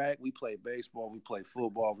played track, we played baseball, we played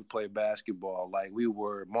football, we played basketball. Like we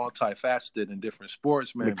were multifaceted in different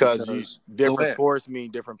sports, man. Because different sports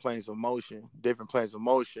mean different planes of motion. Different planes of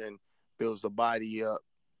motion builds the body up.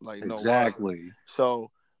 Like exactly. No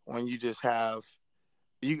so when you just have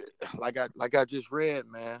like I just read,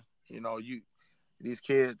 man. These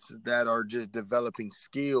kids that are just developing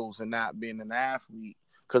skills and not being an athlete.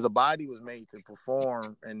 Because the body was made to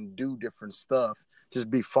perform and do different stuff, just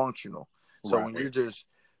be functional. So when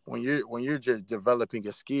you're just developing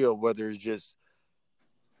a skill, whether it's just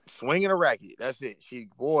swinging a racket, that's it.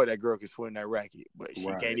 That girl can swing that racket, but she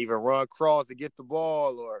can't even run across to get the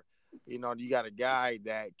ball, or you got a guy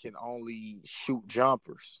that can only shoot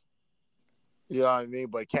jumpers. You know what I mean?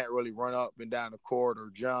 But can't really run up and down the court or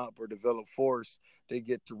jump or develop force to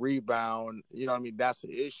get the rebound. You know what I mean? That's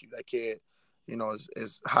the issue. That kid,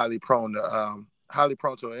 is highly prone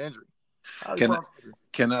to an injury.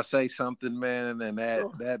 Can I say something, man? And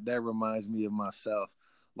that reminds me of myself.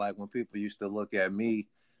 Like when people used to look at me,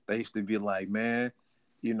 they used to be like, man,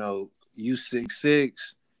 you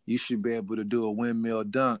 6'6", you should be able to do a windmill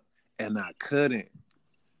dunk. And I couldn't.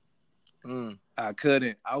 I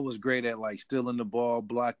couldn't. I was great at like stealing the ball,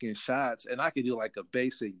 blocking shots, and I could do like a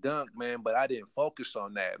basic dunk, man. But I didn't focus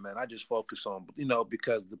on that, man. I just focused on,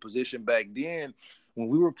 because the position back then when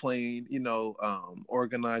we were playing,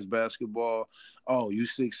 organized basketball. Oh, you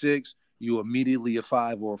 6'6", you immediately a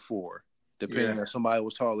 5 or a 4, Yeah. depending if somebody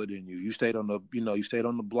was taller than you. You stayed on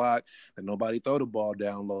the block, and nobody throw the ball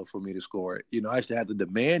down low for me to score it. I used to have to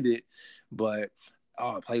demand it, but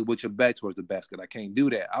play with your back towards the basket. I can't do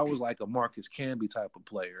that. I was like a Marcus Camby type of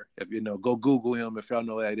player. If go Google him if y'all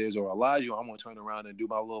know who that is, or Elijah. I'm gonna turn around and do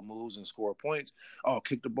my little moves and score points. Oh,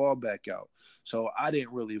 kick the ball back out. So I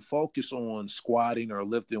didn't really focus on squatting or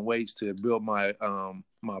lifting weights to build my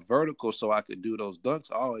my vertical so I could do those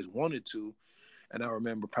dunks. I always wanted to. And I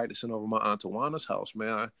remember practicing over my Aunt Tawana's house,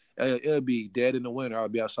 man. It'd be dead in the winter.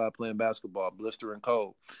 I'd be outside playing basketball, blistering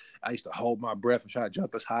cold. I used to hold my breath and try to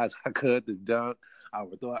jump as high as I could to dunk. I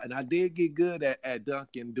would throw, and I did get good at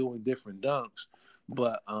dunking, doing different dunks.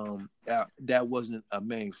 But that wasn't a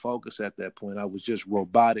main focus at that point. I was just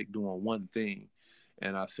robotic doing one thing.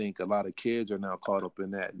 And I think a lot of kids are now caught up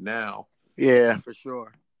in that now. Yeah, for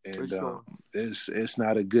sure. And it's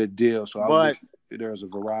not a good deal. So there's a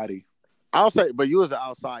variety. I'll say, but you was an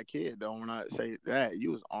outside kid, though. When I say that,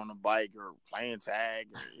 you was on a bike or playing tag,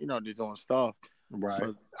 or just doing stuff. Right.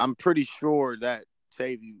 So I'm pretty sure that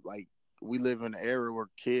saved you. Like, we live in an era where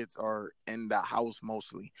kids are in the house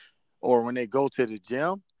mostly, or when they go to the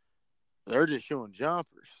gym, they're just shooting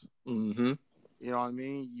jumpers. Mm-hmm. You know what I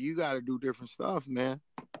mean? You got to do different stuff, man.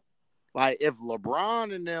 Like, if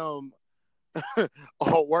LeBron and them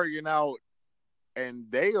are working out, and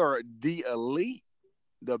they are the elite,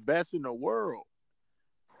 the best in the world,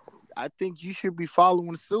 I think you should be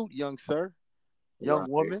following suit, young sir, young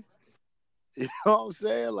woman. You know what I'm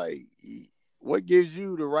saying? Like, what gives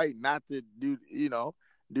you the right not to do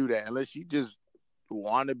that unless you just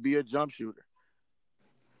want to be a jump shooter?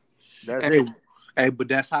 That's it. Hey, but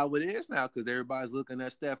that's how it is now because everybody's looking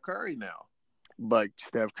at Steph Curry now. But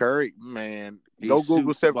Steph Curry, man, go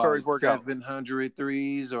Google Steph Curry's workout. 700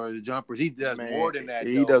 threes or the jumpers. He does more than that.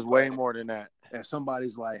 He does way more than that. And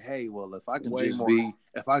somebody's like, hey, well, if I can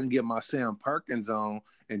if I can get my Sam Perkins on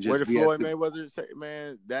and just where the Floyd Mayweather say,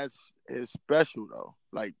 man, that's his special though.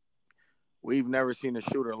 Like, we've never seen a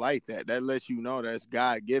shooter like that. That lets you know that's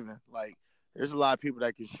God given. Like, there's a lot of people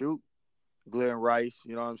that can shoot. Glenn Rice,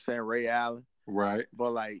 you know what I'm saying? Ray Allen. Right.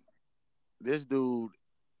 But like, this dude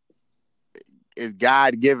is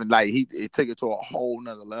God given. Like, he took it to a whole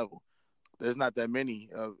nother level. There's not that many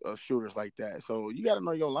of shooters like that. So you got to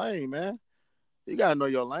know your lane, man. You got to know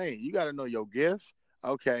your lane. You got to know your gift.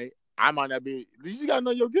 Okay, I might not be. You just got to know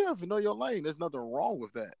your gift and know your lane. There's nothing wrong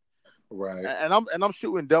with that. Right. And I'm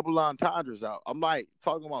shooting double entendres out. I'm like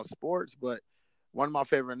talking about sports, but one of my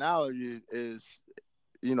favorite analogies is,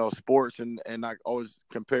 sports, and I always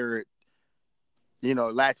compare it,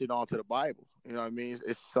 latch it onto the Bible. You know what I mean?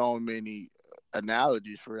 It's so many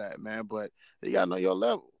analogies for that, man. But you gotta know your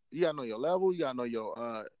level. You gotta know your level. You gotta know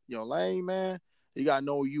your lane, man. You gotta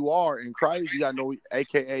know who you are in Christ. You gotta know,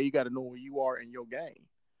 AKA, you gotta know who you are in your game.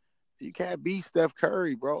 You can't be Steph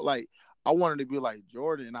Curry, bro. Like, I wanted to be like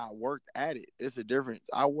Jordan, and I worked at it. It's a difference.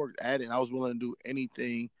 I worked at it, and I was willing to do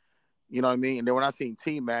anything. You know what I mean? And then when I seen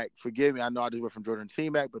T-Mac, forgive me, I know I just went from Jordan to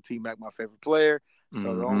T-Mac, but T-Mac my favorite player. So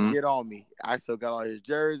don't get on me. I still got all his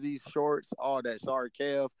jerseys, shorts, all that. Sorry,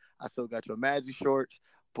 Kev. I still got your Magic shorts.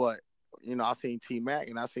 But, I seen T-Mac,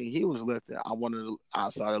 and I seen he was lifting. I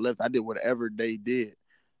started lifting. I did whatever they did.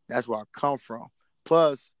 That's where I come from.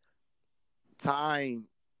 Plus, time,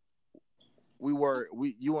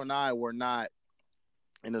 you and I were not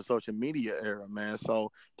in the social media era, man.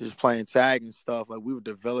 So just playing tag and stuff, like, we were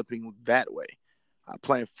developing that way.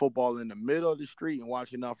 Playing football in the middle of the street and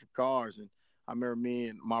watching out for cars. And I remember me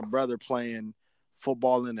and my brother playing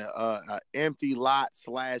football in a empty lot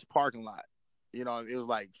 / parking lot. It was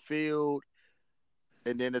like field,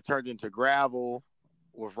 and then it turned into gravel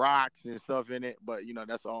with rocks and stuff in it. But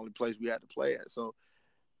that's the only place we had to play at. So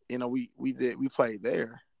we played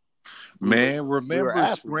there.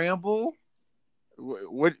 Remember Scramble?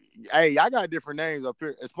 What? Hey, I got different names up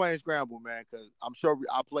here. Explain Scramble, man, because I'm sure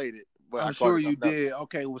I played it. But I'm sure you did.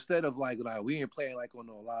 Okay, well, instead of like we ain't playing like on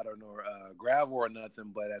no lot or no gravel or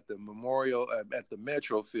nothing, but at the Memorial, at the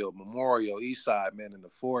Metro Field, Memorial, East Side, man, in the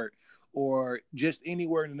Fort, or just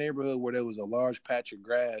anywhere in the neighborhood where there was a large patch of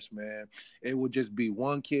grass, man, it would just be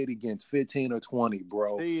one kid against 15 or 20,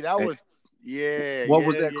 bro. See, that was What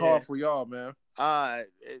was that call for y'all, man? A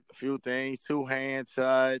few things, two-hand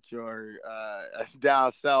touch, or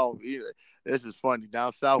down south. This is funny.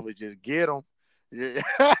 Down south we just get them.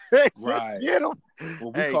 Right. Get them.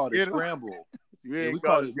 Well, we called it Scramble. You Yeah, ain't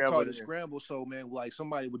call the we scramble called it then. scramble. So man, like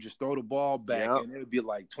somebody would just throw the ball back, Yep. and it would be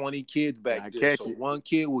like 20 kids back Gotta there. catch So it. one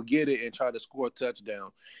kid would get it and try to score a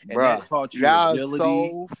touchdown, and that Bruh. taught you That was agility.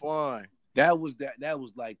 so fun. That was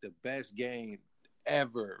like the best game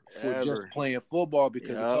ever for just Ever. playing football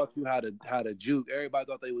because it Yep. taught you how to juke. Everybody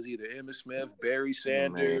thought they was either Emmitt Smith, Barry Man,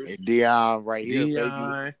 Sanders, Dion right here, baby.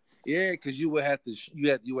 Dion. Yeah, because you would have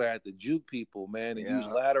to juke people, man, and use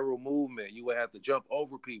Yeah. lateral movement. You would have to jump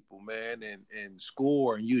over people, man, and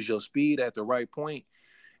score and use your speed at the right point.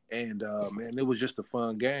 And man, it was just a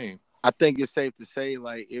fun game. I think it's safe to say,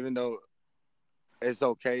 like, even though it's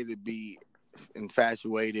okay to be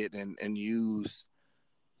infatuated and use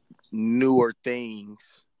newer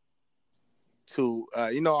things to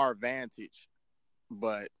our advantage,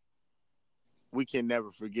 but we can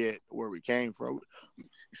never forget where we came from.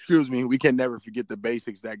 Excuse me. We can never forget the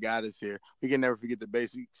basics that got us here. We can never forget the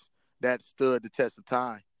basics that stood the test of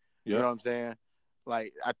time. You Yep. know what I'm saying?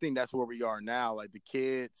 Like, I think that's where we are now. Like, the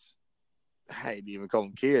kids, I ain't even call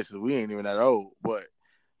them kids because we ain't even that old, but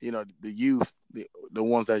the youth, the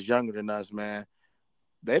ones that's younger than us, man,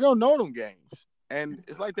 they don't know them games. And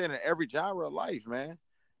it's like that in every genre of life, man.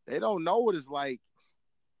 They don't know what it's like.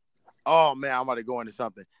 Oh man, I'm about to go into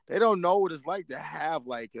something. They don't know what it's like to have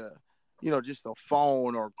like just a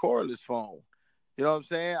phone or a cordless phone. You know what I'm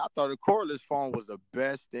saying? I thought a cordless phone was the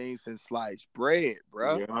best thing since sliced bread,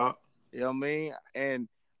 bruh. Yeah. You know what I mean? And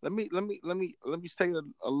let me take it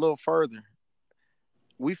a little further.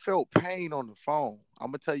 We felt pain on the phone. I'm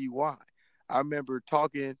gonna tell you why. I remember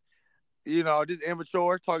talking, just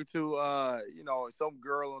immature, talking to some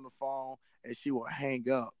girl on the phone, and she would hang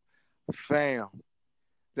up. Fam,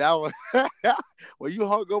 that was when you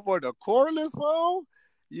hung up on the cordless phone,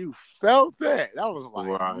 you felt that. That was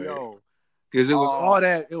like, Right. yo, Because it was oh, all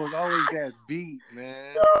that. It was always that beat,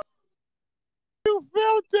 man. you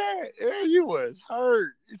felt that. And you was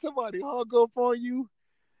hurt. Somebody hung up on you.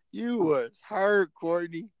 You was hurt,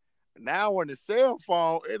 Courtney. Now on the cell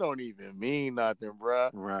phone, it don't even mean nothing, bruh.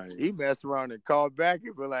 Right. He mess around and call back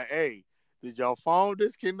and be like, hey, did your phone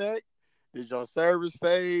disconnect? Did your service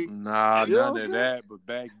fade? Nah, You know none what of I'm saying? that. But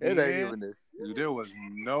back It ain't then, even this. there was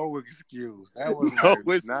no excuse. That was No like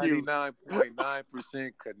excuse.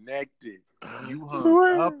 99.9% connected. You hung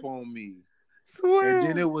Swear. up on me. And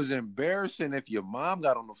then Swear. it was embarrassing if your mom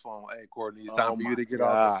got on the phone. Hey, Courtney, it's time Oh for you my to get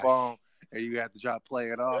off the gosh. phone. And you have to try to play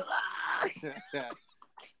it off.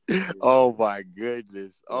 Oh my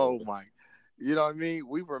goodness. Oh my. You know what I mean?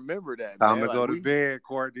 We remember that, Time man. to Like go to bed,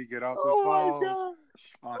 Courtney. Get off the oh my phone. gosh.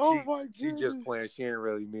 Oh, Oh my she just goodness. playing. She ain't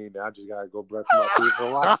really mean that. I just gotta go brush my teeth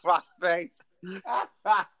and wash my face.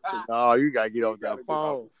 No, you gotta get You off that gotta get off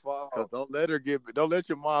phone. the phone. Cause don't let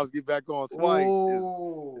your moms get back on twice. It's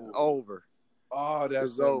Ooh. over. Oh, It's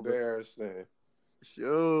that's over. embarrassing. Shoot,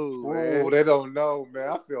 Ooh, man. they don't know, man.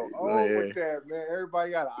 I feel old with Man. that, man.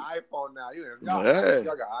 Everybody got an iPhone now. Yeah. Y'all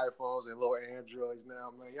got iPhones and little Androids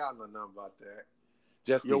now, man. Y'all know nothing about that.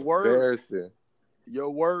 Just Your word, embarrassing.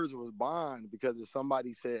 your words was bond because if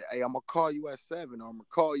somebody said, hey, I'm gonna call you at 7 or I'm gonna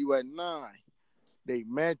call you at 9, they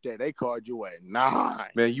meant that. They called you at 9.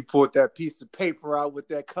 Man, you pulled that piece of paper out with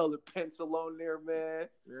that colored pencil on there, man.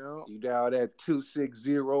 Yeah. You dial that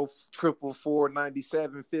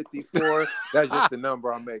 260-444-9754. That's just the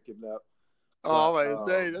number I'm making up. Oh, But I was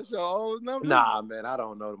say that's your old number. nah, man, I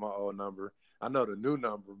don't know my old number. I know the new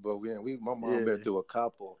number, but my mom been Yeah, through a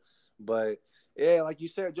couple. But yeah, like you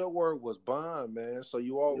said, your word was bond, man. So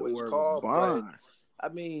you your always word was call. But bond. I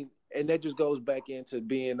mean, and that just goes back into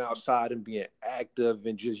being outside and being active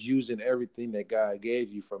and just using everything that God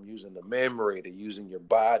gave you, from using the memory to using your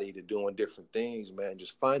body to doing different things, man.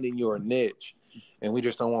 Just finding your niche. And we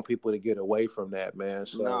just don't want people to get away from that, man.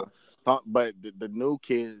 Nah, So but the new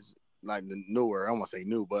kids, like the newer, I don't want to say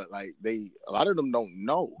new, but like a lot of them don't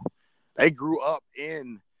know. They grew up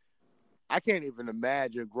in. I can't even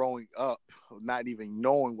imagine growing up not even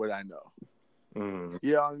knowing what I know.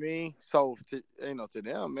 You know what I mean? So to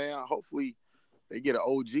them, man, hopefully they get an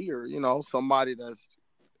OG or somebody that's,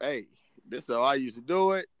 hey, this is how I used to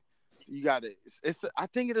do it. You got to. I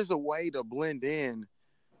think it is a way to blend in,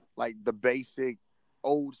 like the basic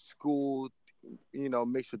old school,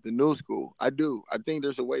 mixed with the new school. I do. I think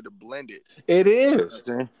there's a way to blend it. it You know what is. I'm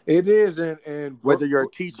saying? It is. And Whether you're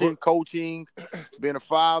teaching, coaching, being a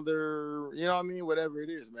father, you know what I mean? Whatever it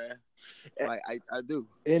is, man. Like I do.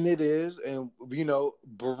 And it is, and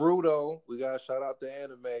Boruto. We gotta shout out the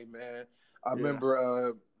anime, man. I Yeah.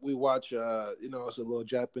 remember we watch it's a little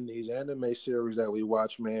Japanese anime series that we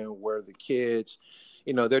watch, man, where the kids,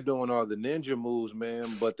 they're doing all the ninja moves,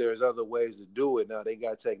 man, but there's other ways to do it. Now they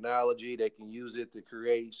got technology, they can use it to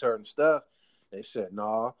create certain stuff. They said,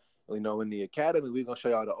 nah, In the academy, we're gonna show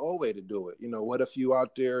y'all the old way to do it. What if you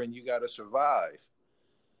out there and you gotta survive?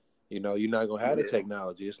 You're not gonna have the Yeah.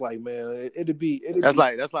 technology. It's like, man, it'd be That's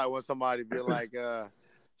like when somebody be like, shout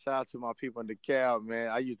out to my people in the cab, man.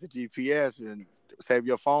 I use the GPS and save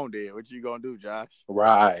your phone there. What you gonna do, Josh?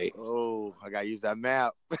 right. Oh, I gotta use that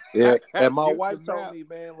map. Yeah. I gotta And my use the wife told map. me,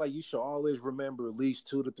 man, like you should always remember at least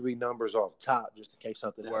 2 to 3 numbers off top just in case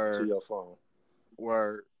something happens to Word, your phone.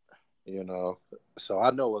 word. you know. So I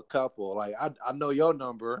know a couple. Like I know your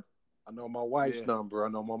number. I know my wife's Yeah. number. I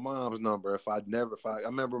know my mom's number. I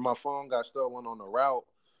remember my phone got stolen on the route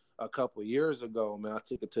a couple years ago, man. I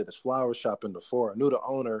took it to this flower shop in the fort. I knew the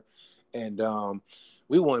owner, and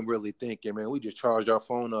we weren't really thinking, man. We just charged our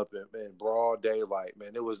phone up in broad daylight,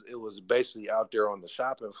 man. It was basically out there on the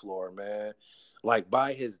shopping floor, man. Like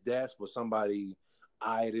by his desk, where somebody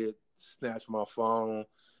eyed it, snatched my phone.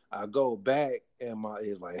 I go back and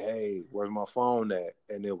he's like, "Hey, where's my phone at?"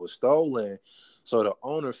 And it was stolen. So the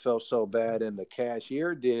owner felt so bad, and the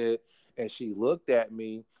cashier did. And she looked at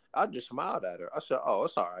me. I just smiled at her. I said, "Oh,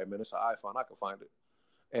 it's all right, man. It's an iPhone. I can find it."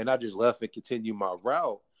 And I just left and continued my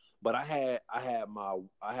route. But I had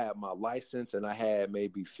my license, and I had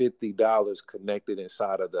maybe $50 connected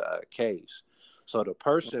inside of the case. So the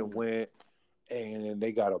person went and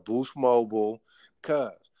they got a Boost Mobile,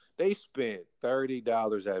 cause they spent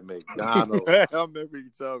 $30 at McDonald's. I remember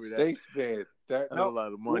you told me that. They spent that. That's a No,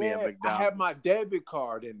 lot of money at yeah, I had McDonald's. my debit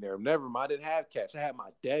card in there. Never mind, I didn't have cash. I had my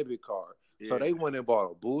debit card. So Yeah. they went and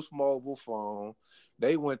bought a Boost Mobile phone.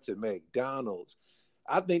 They went to McDonald's.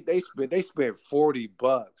 I think they spent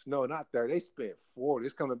 $40. No, not 30. They spent 40.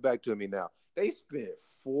 It's coming back to me now. They spent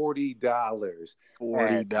 $40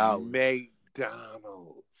 $40. at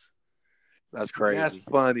McDonald's. That's That's crazy.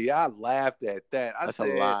 funny. I laughed at that. I That's a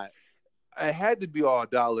said, lot. it had to be all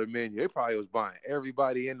dollar menu. They probably was buying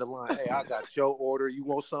everybody in the line. Hey, I got your order. You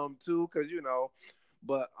want something too? Because.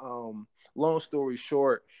 But long story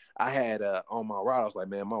short, I had on my route. I was like,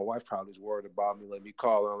 man, my wife probably is worried about me. Let me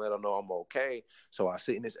call her and let her know I'm okay. So I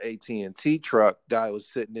sit in this AT&T truck. Guy was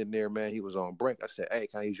sitting in there, man. He was on brink. I said, hey,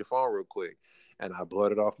 can I use your phone real quick? And I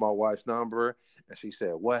blurted off my wife's number, and she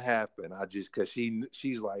said, what happened? Because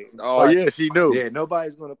she's like, Oh yeah, she knew. yeah,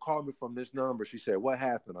 nobody's gonna call me from this number. She said, "What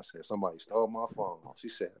happened?" I said, "Somebody stole my phone." She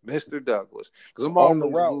said, "Mr. Douglas," because I'm On the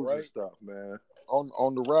always route, losing right? stuff, man.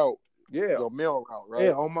 On the route, Yeah, your mail route, yeah,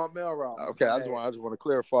 right? on my mail route, Okay, man. I just want to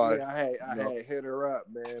clarify. Yeah, I You know, had hit her up,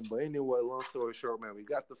 man. But anyway, long story short, man, we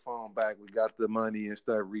got the phone back, we got the money and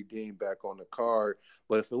stuff redeemed back on the card.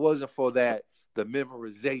 But if it wasn't for that, the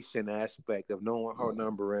memorization aspect of knowing her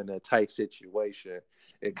number in a tight situation,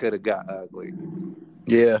 it could have got ugly.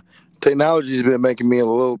 yeah, technology's been making me a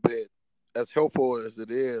little bit as helpful as it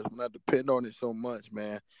is. I'm not depending on it so much,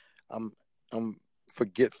 man. I'm I'm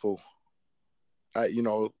forgetful. You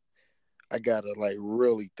know, I gotta like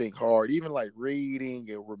really think hard, even like reading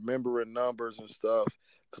and remembering numbers and stuff,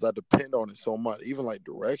 because I depend on it so much. Even like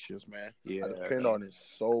directions, man, I Yeah. depend on it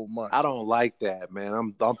so I much. don't like that, man.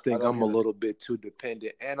 I'm I think don't I'm a either. little bit too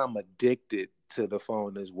dependent, and I'm addicted to the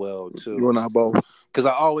phone as well You too. and I both. Because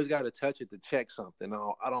I always got to touch it to check something.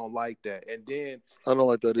 I don't like that. And then I don't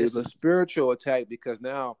like that it's either. a spiritual attack because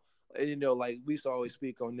now, like we used to always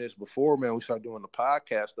speak on this before, man. We started doing the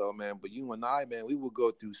podcast though, man. But you and I, man, we would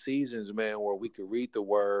go through seasons, man, where we could read the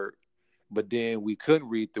word, but then we couldn't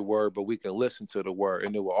read the word, but we can listen to the word,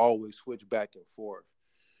 and it will always switch back and forth.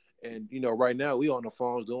 And right now we on the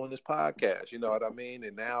phones doing this podcast. You know what I mean?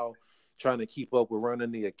 And now trying to keep up with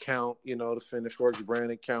running the account, the Finished Works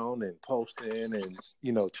brand account and posting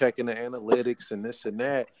and checking the analytics and this and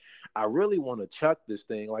that. I really want to chuck this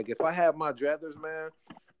thing. Like if I had my druthers, man,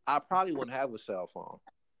 I probably wouldn't have a cell phone.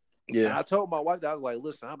 And Yeah, I told my wife that I was like,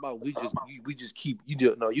 listen, how about we just keep you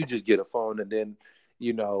just get a phone and then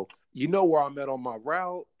where I'm at on my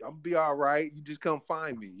route. I'm be all right. You just come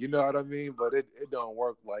find me. You know what I mean? But it don't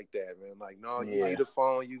work like that, man. Like, no, you yeah. need a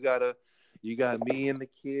phone. You got me and the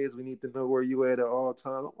kids. We need to know where you at all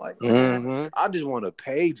times. I'm like, man, Mm-hmm. I just want a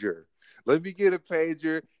pager. Let me get a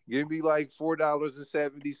pager. Give me like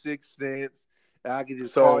 $4.76. I can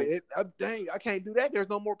just call So, it. Dang, I can't do that. There's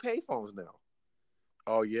no more payphones now.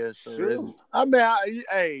 oh yes, there Shoot. isn't. I mean,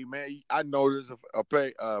 hey man, I know there's a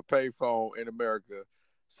pay phone in America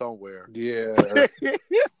somewhere. Yeah. It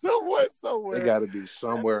Somewhere. got to be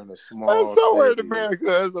somewhere in a That's small somewhere in city. America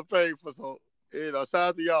there's a pay for so shout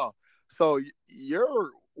out to y'all. So you're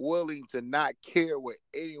willing to not care what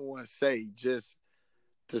anyone say just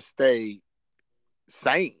to stay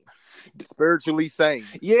sane, spiritually sane.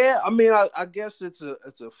 Yeah, I mean, I guess it's a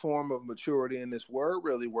form of maturity in this word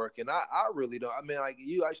really working. I really don't. I mean, like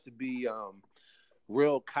you used to be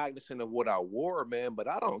real cognizant of what I wore, man. But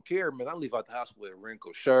I don't care, man. I leave out the house with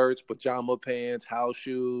wrinkled shirts, pajama pants, house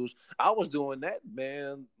shoes. I was doing that,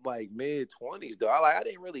 man, like mid-20s, though. I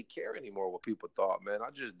didn't really care anymore what people thought, man.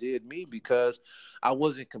 I just did me because I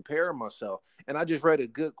wasn't comparing myself. And I just read a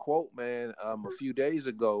good quote, man, a few days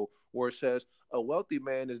ago, where it says a wealthy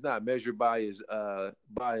man is not measured by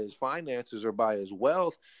his finances or by his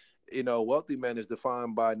wealth. You know, wealthy man is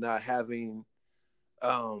defined by not having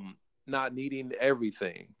not needing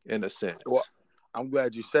everything in a Well, sense. I'm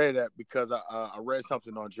glad you say that because I read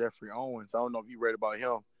something on Jeffrey Owens. I don't know if you read about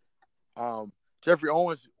him. Um, Jeffrey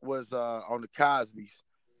Owens was on the Cosby's.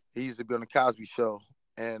 He used to be on the Cosby Show,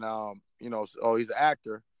 and he's an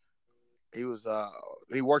actor. He was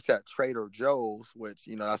he works at Trader Joe's, which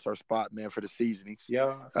that's our spot, man, for the seasonings.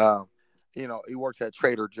 Yeah. Um, he works at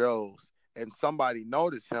Trader Joe's, and somebody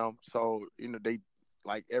noticed him. So they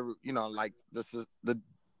like like this is the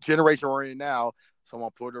generation we're in now.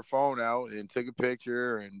 Someone put their phone out and took a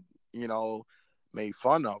picture, and made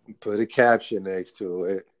fun of him. Put a caption next to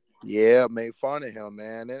it. Yeah, made fun of him,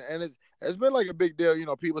 man, and it's been like a big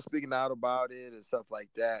deal. People speaking out about it and stuff like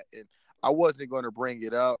that. And I wasn't going to bring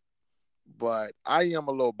it up, but I am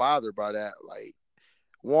a little bothered by that. Like,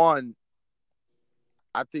 one,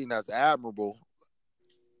 I think that's admirable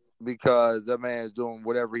because that man's doing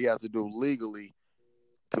whatever he has to do legally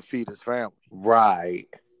to feed his family. Right.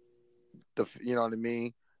 You know what I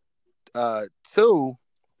mean? Two,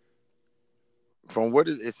 from what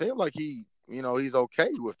it seemed like he's okay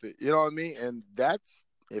with it. You know what I mean? And that's,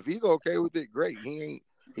 if he's okay with it, great.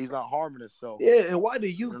 He's not harming himself. Yeah, and why do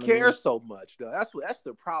you know care so much, though? That's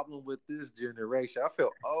the problem with this generation. I feel,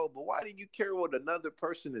 but why do you care what another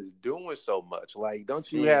person is doing so much? Like, don't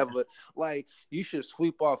you have you should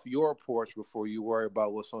sweep off your porch before you worry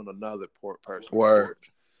about what's on another person's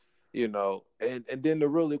porch. And then to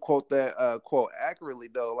really quote that quote accurately,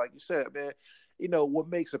 though, like you said, man, what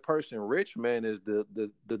makes a person rich, man, is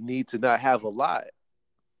the need to not have a lot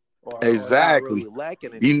or not Exactly. really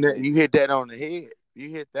lacking anything. You hit that on the head. You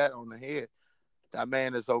hit that on the head. That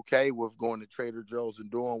man is okay with going to Trader Joe's and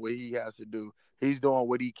doing what he has to do. He's doing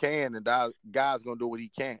what he can, and that guy's gonna do what he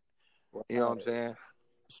can't. You know what I'm saying?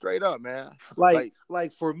 Straight up, man. Like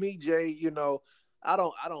for me, Jay, I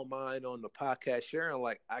don't mind on the podcast sharing.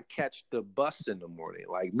 Like, I catch the bus in the morning.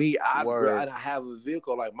 Like me, I have a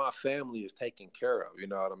vehicle. Like, my family is taken care of. You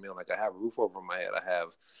know what I mean? Like, I have a roof over my head.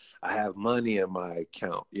 I have money in my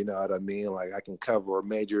account. You know what I mean? Like, I can cover a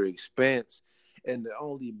major expense. And the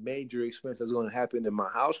only major expense that's going to happen in my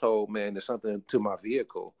household, man, is something to my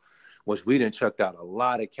vehicle, which we didn't chuck out a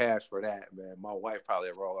lot of cash for that, man. My wife probably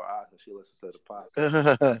roll her eyes when she listens to the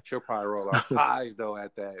podcast. She'll probably roll her eyes though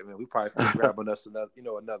at that, man. We probably could grabbing us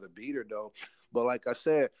another beater though. But like I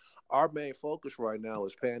said, our main focus right now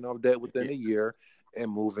is paying off debt within a year and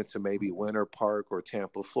moving to maybe Winter Park or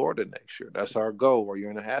Tampa, Florida next year. That's our goal, or year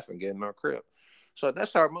and a half, and getting our crib. So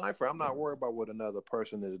that's our mind frame. I'm not worried about what another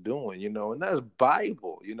person is doing, and that's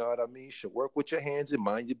Bible. You know what I mean? You should work with your hands and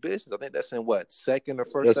mind your business. I think that's in what, Second or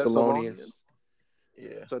First Thessalonians.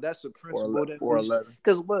 Yeah. So that's the principle. 4:11.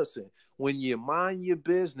 Because listen, when you mind your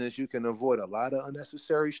business, you can avoid a lot of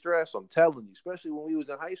unnecessary stress. I'm telling you, especially when we was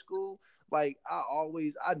in high school. Like,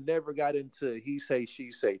 I never got into he say,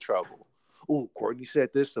 she say trouble. Oh, Courtney said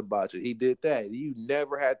this about you. He did that. You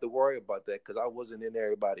never had to worry about that because I wasn't in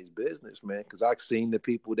everybody's business, man. Because I've seen the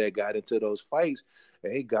people that got into those fights,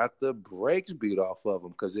 they got the brakes beat off of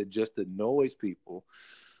them because it just annoys people.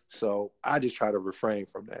 So I just try to refrain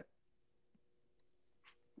from that.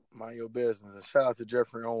 Mind your business. Shout out to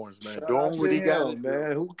Jeffrey Owens, man. Shout Doing what he got to man.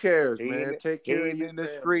 do. Who cares, man? Take care of your in the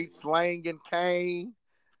family. streets slanging cane,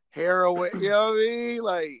 heroin. You know what I mean?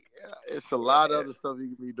 Like, it's a lot of other stuff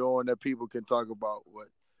he can be doing that people can talk about. But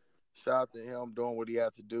shout out to him doing what he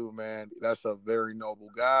has to do, man. That's a very noble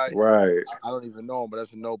guy. Right. I don't even know him, but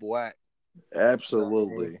that's a noble act.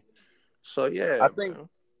 Absolutely. You know I mean? So yeah,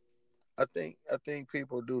 I think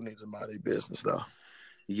people do need to mind their business though.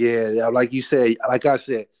 Yeah, like I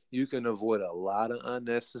said, you can avoid a lot of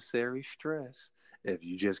unnecessary stress if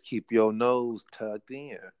you just keep your nose tucked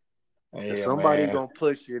in. Yeah, somebody's gonna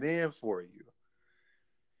push it in for you.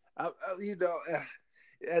 A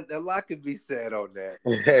lot could be said on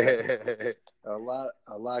that. a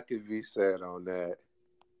lot could be said on that.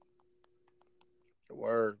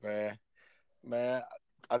 Word, man. Man,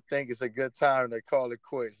 I think it's a good time to call it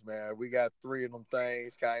quits, man. We got 3 of them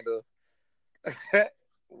things, kind of.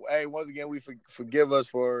 Hey, once again, we forgive us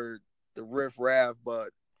for the riff raff, but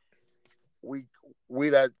we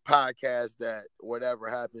that podcast that whatever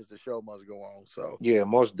happens, the show must go on. So yeah,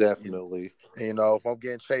 most definitely. If I'm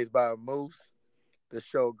getting chased by a moose, the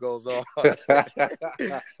show goes on. But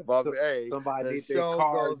So, hey, somebody the need their show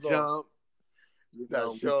car goes on. jump. You The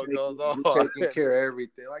know, show goes on. we taking care of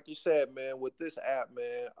everything. Like you said, man, with this app,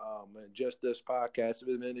 man, and just this podcast,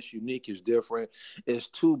 man, it's unique, it's different. It's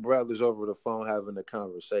two brothers over the phone having a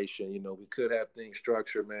conversation. You know, we could have things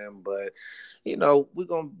structured, man, but you know, we're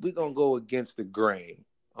gonna go against the grain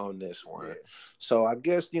on this one. Yeah. So I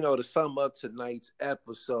guess, you know, to sum up tonight's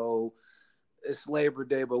episode, it's Labor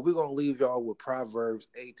Day, but we're gonna leave y'all with Proverbs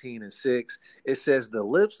 18:6. It says, "The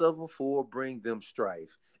lips of a fool bring them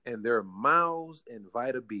strife, and their mouths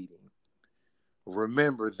invite a beating."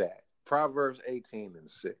 Remember that. Proverbs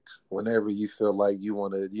 18:6. Whenever you feel like you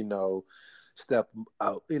want to, step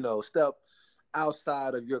out, step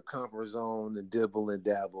outside of your comfort zone and dibble and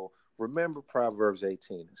dabble, remember Proverbs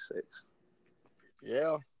 18:6.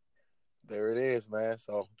 Yeah. There it is, man.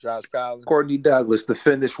 So Josh Collins. Courtney Douglas, the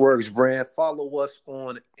Finished Works brand. Follow us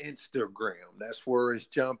on Instagram. That's where it's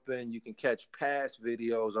jumping. You can catch past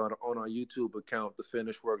videos on our YouTube account, the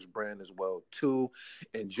Finished Works brand as well too.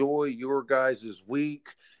 Enjoy your guys' week,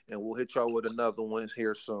 and we'll hit y'all with another one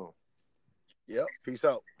here soon. Yep. Peace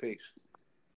out. Peace.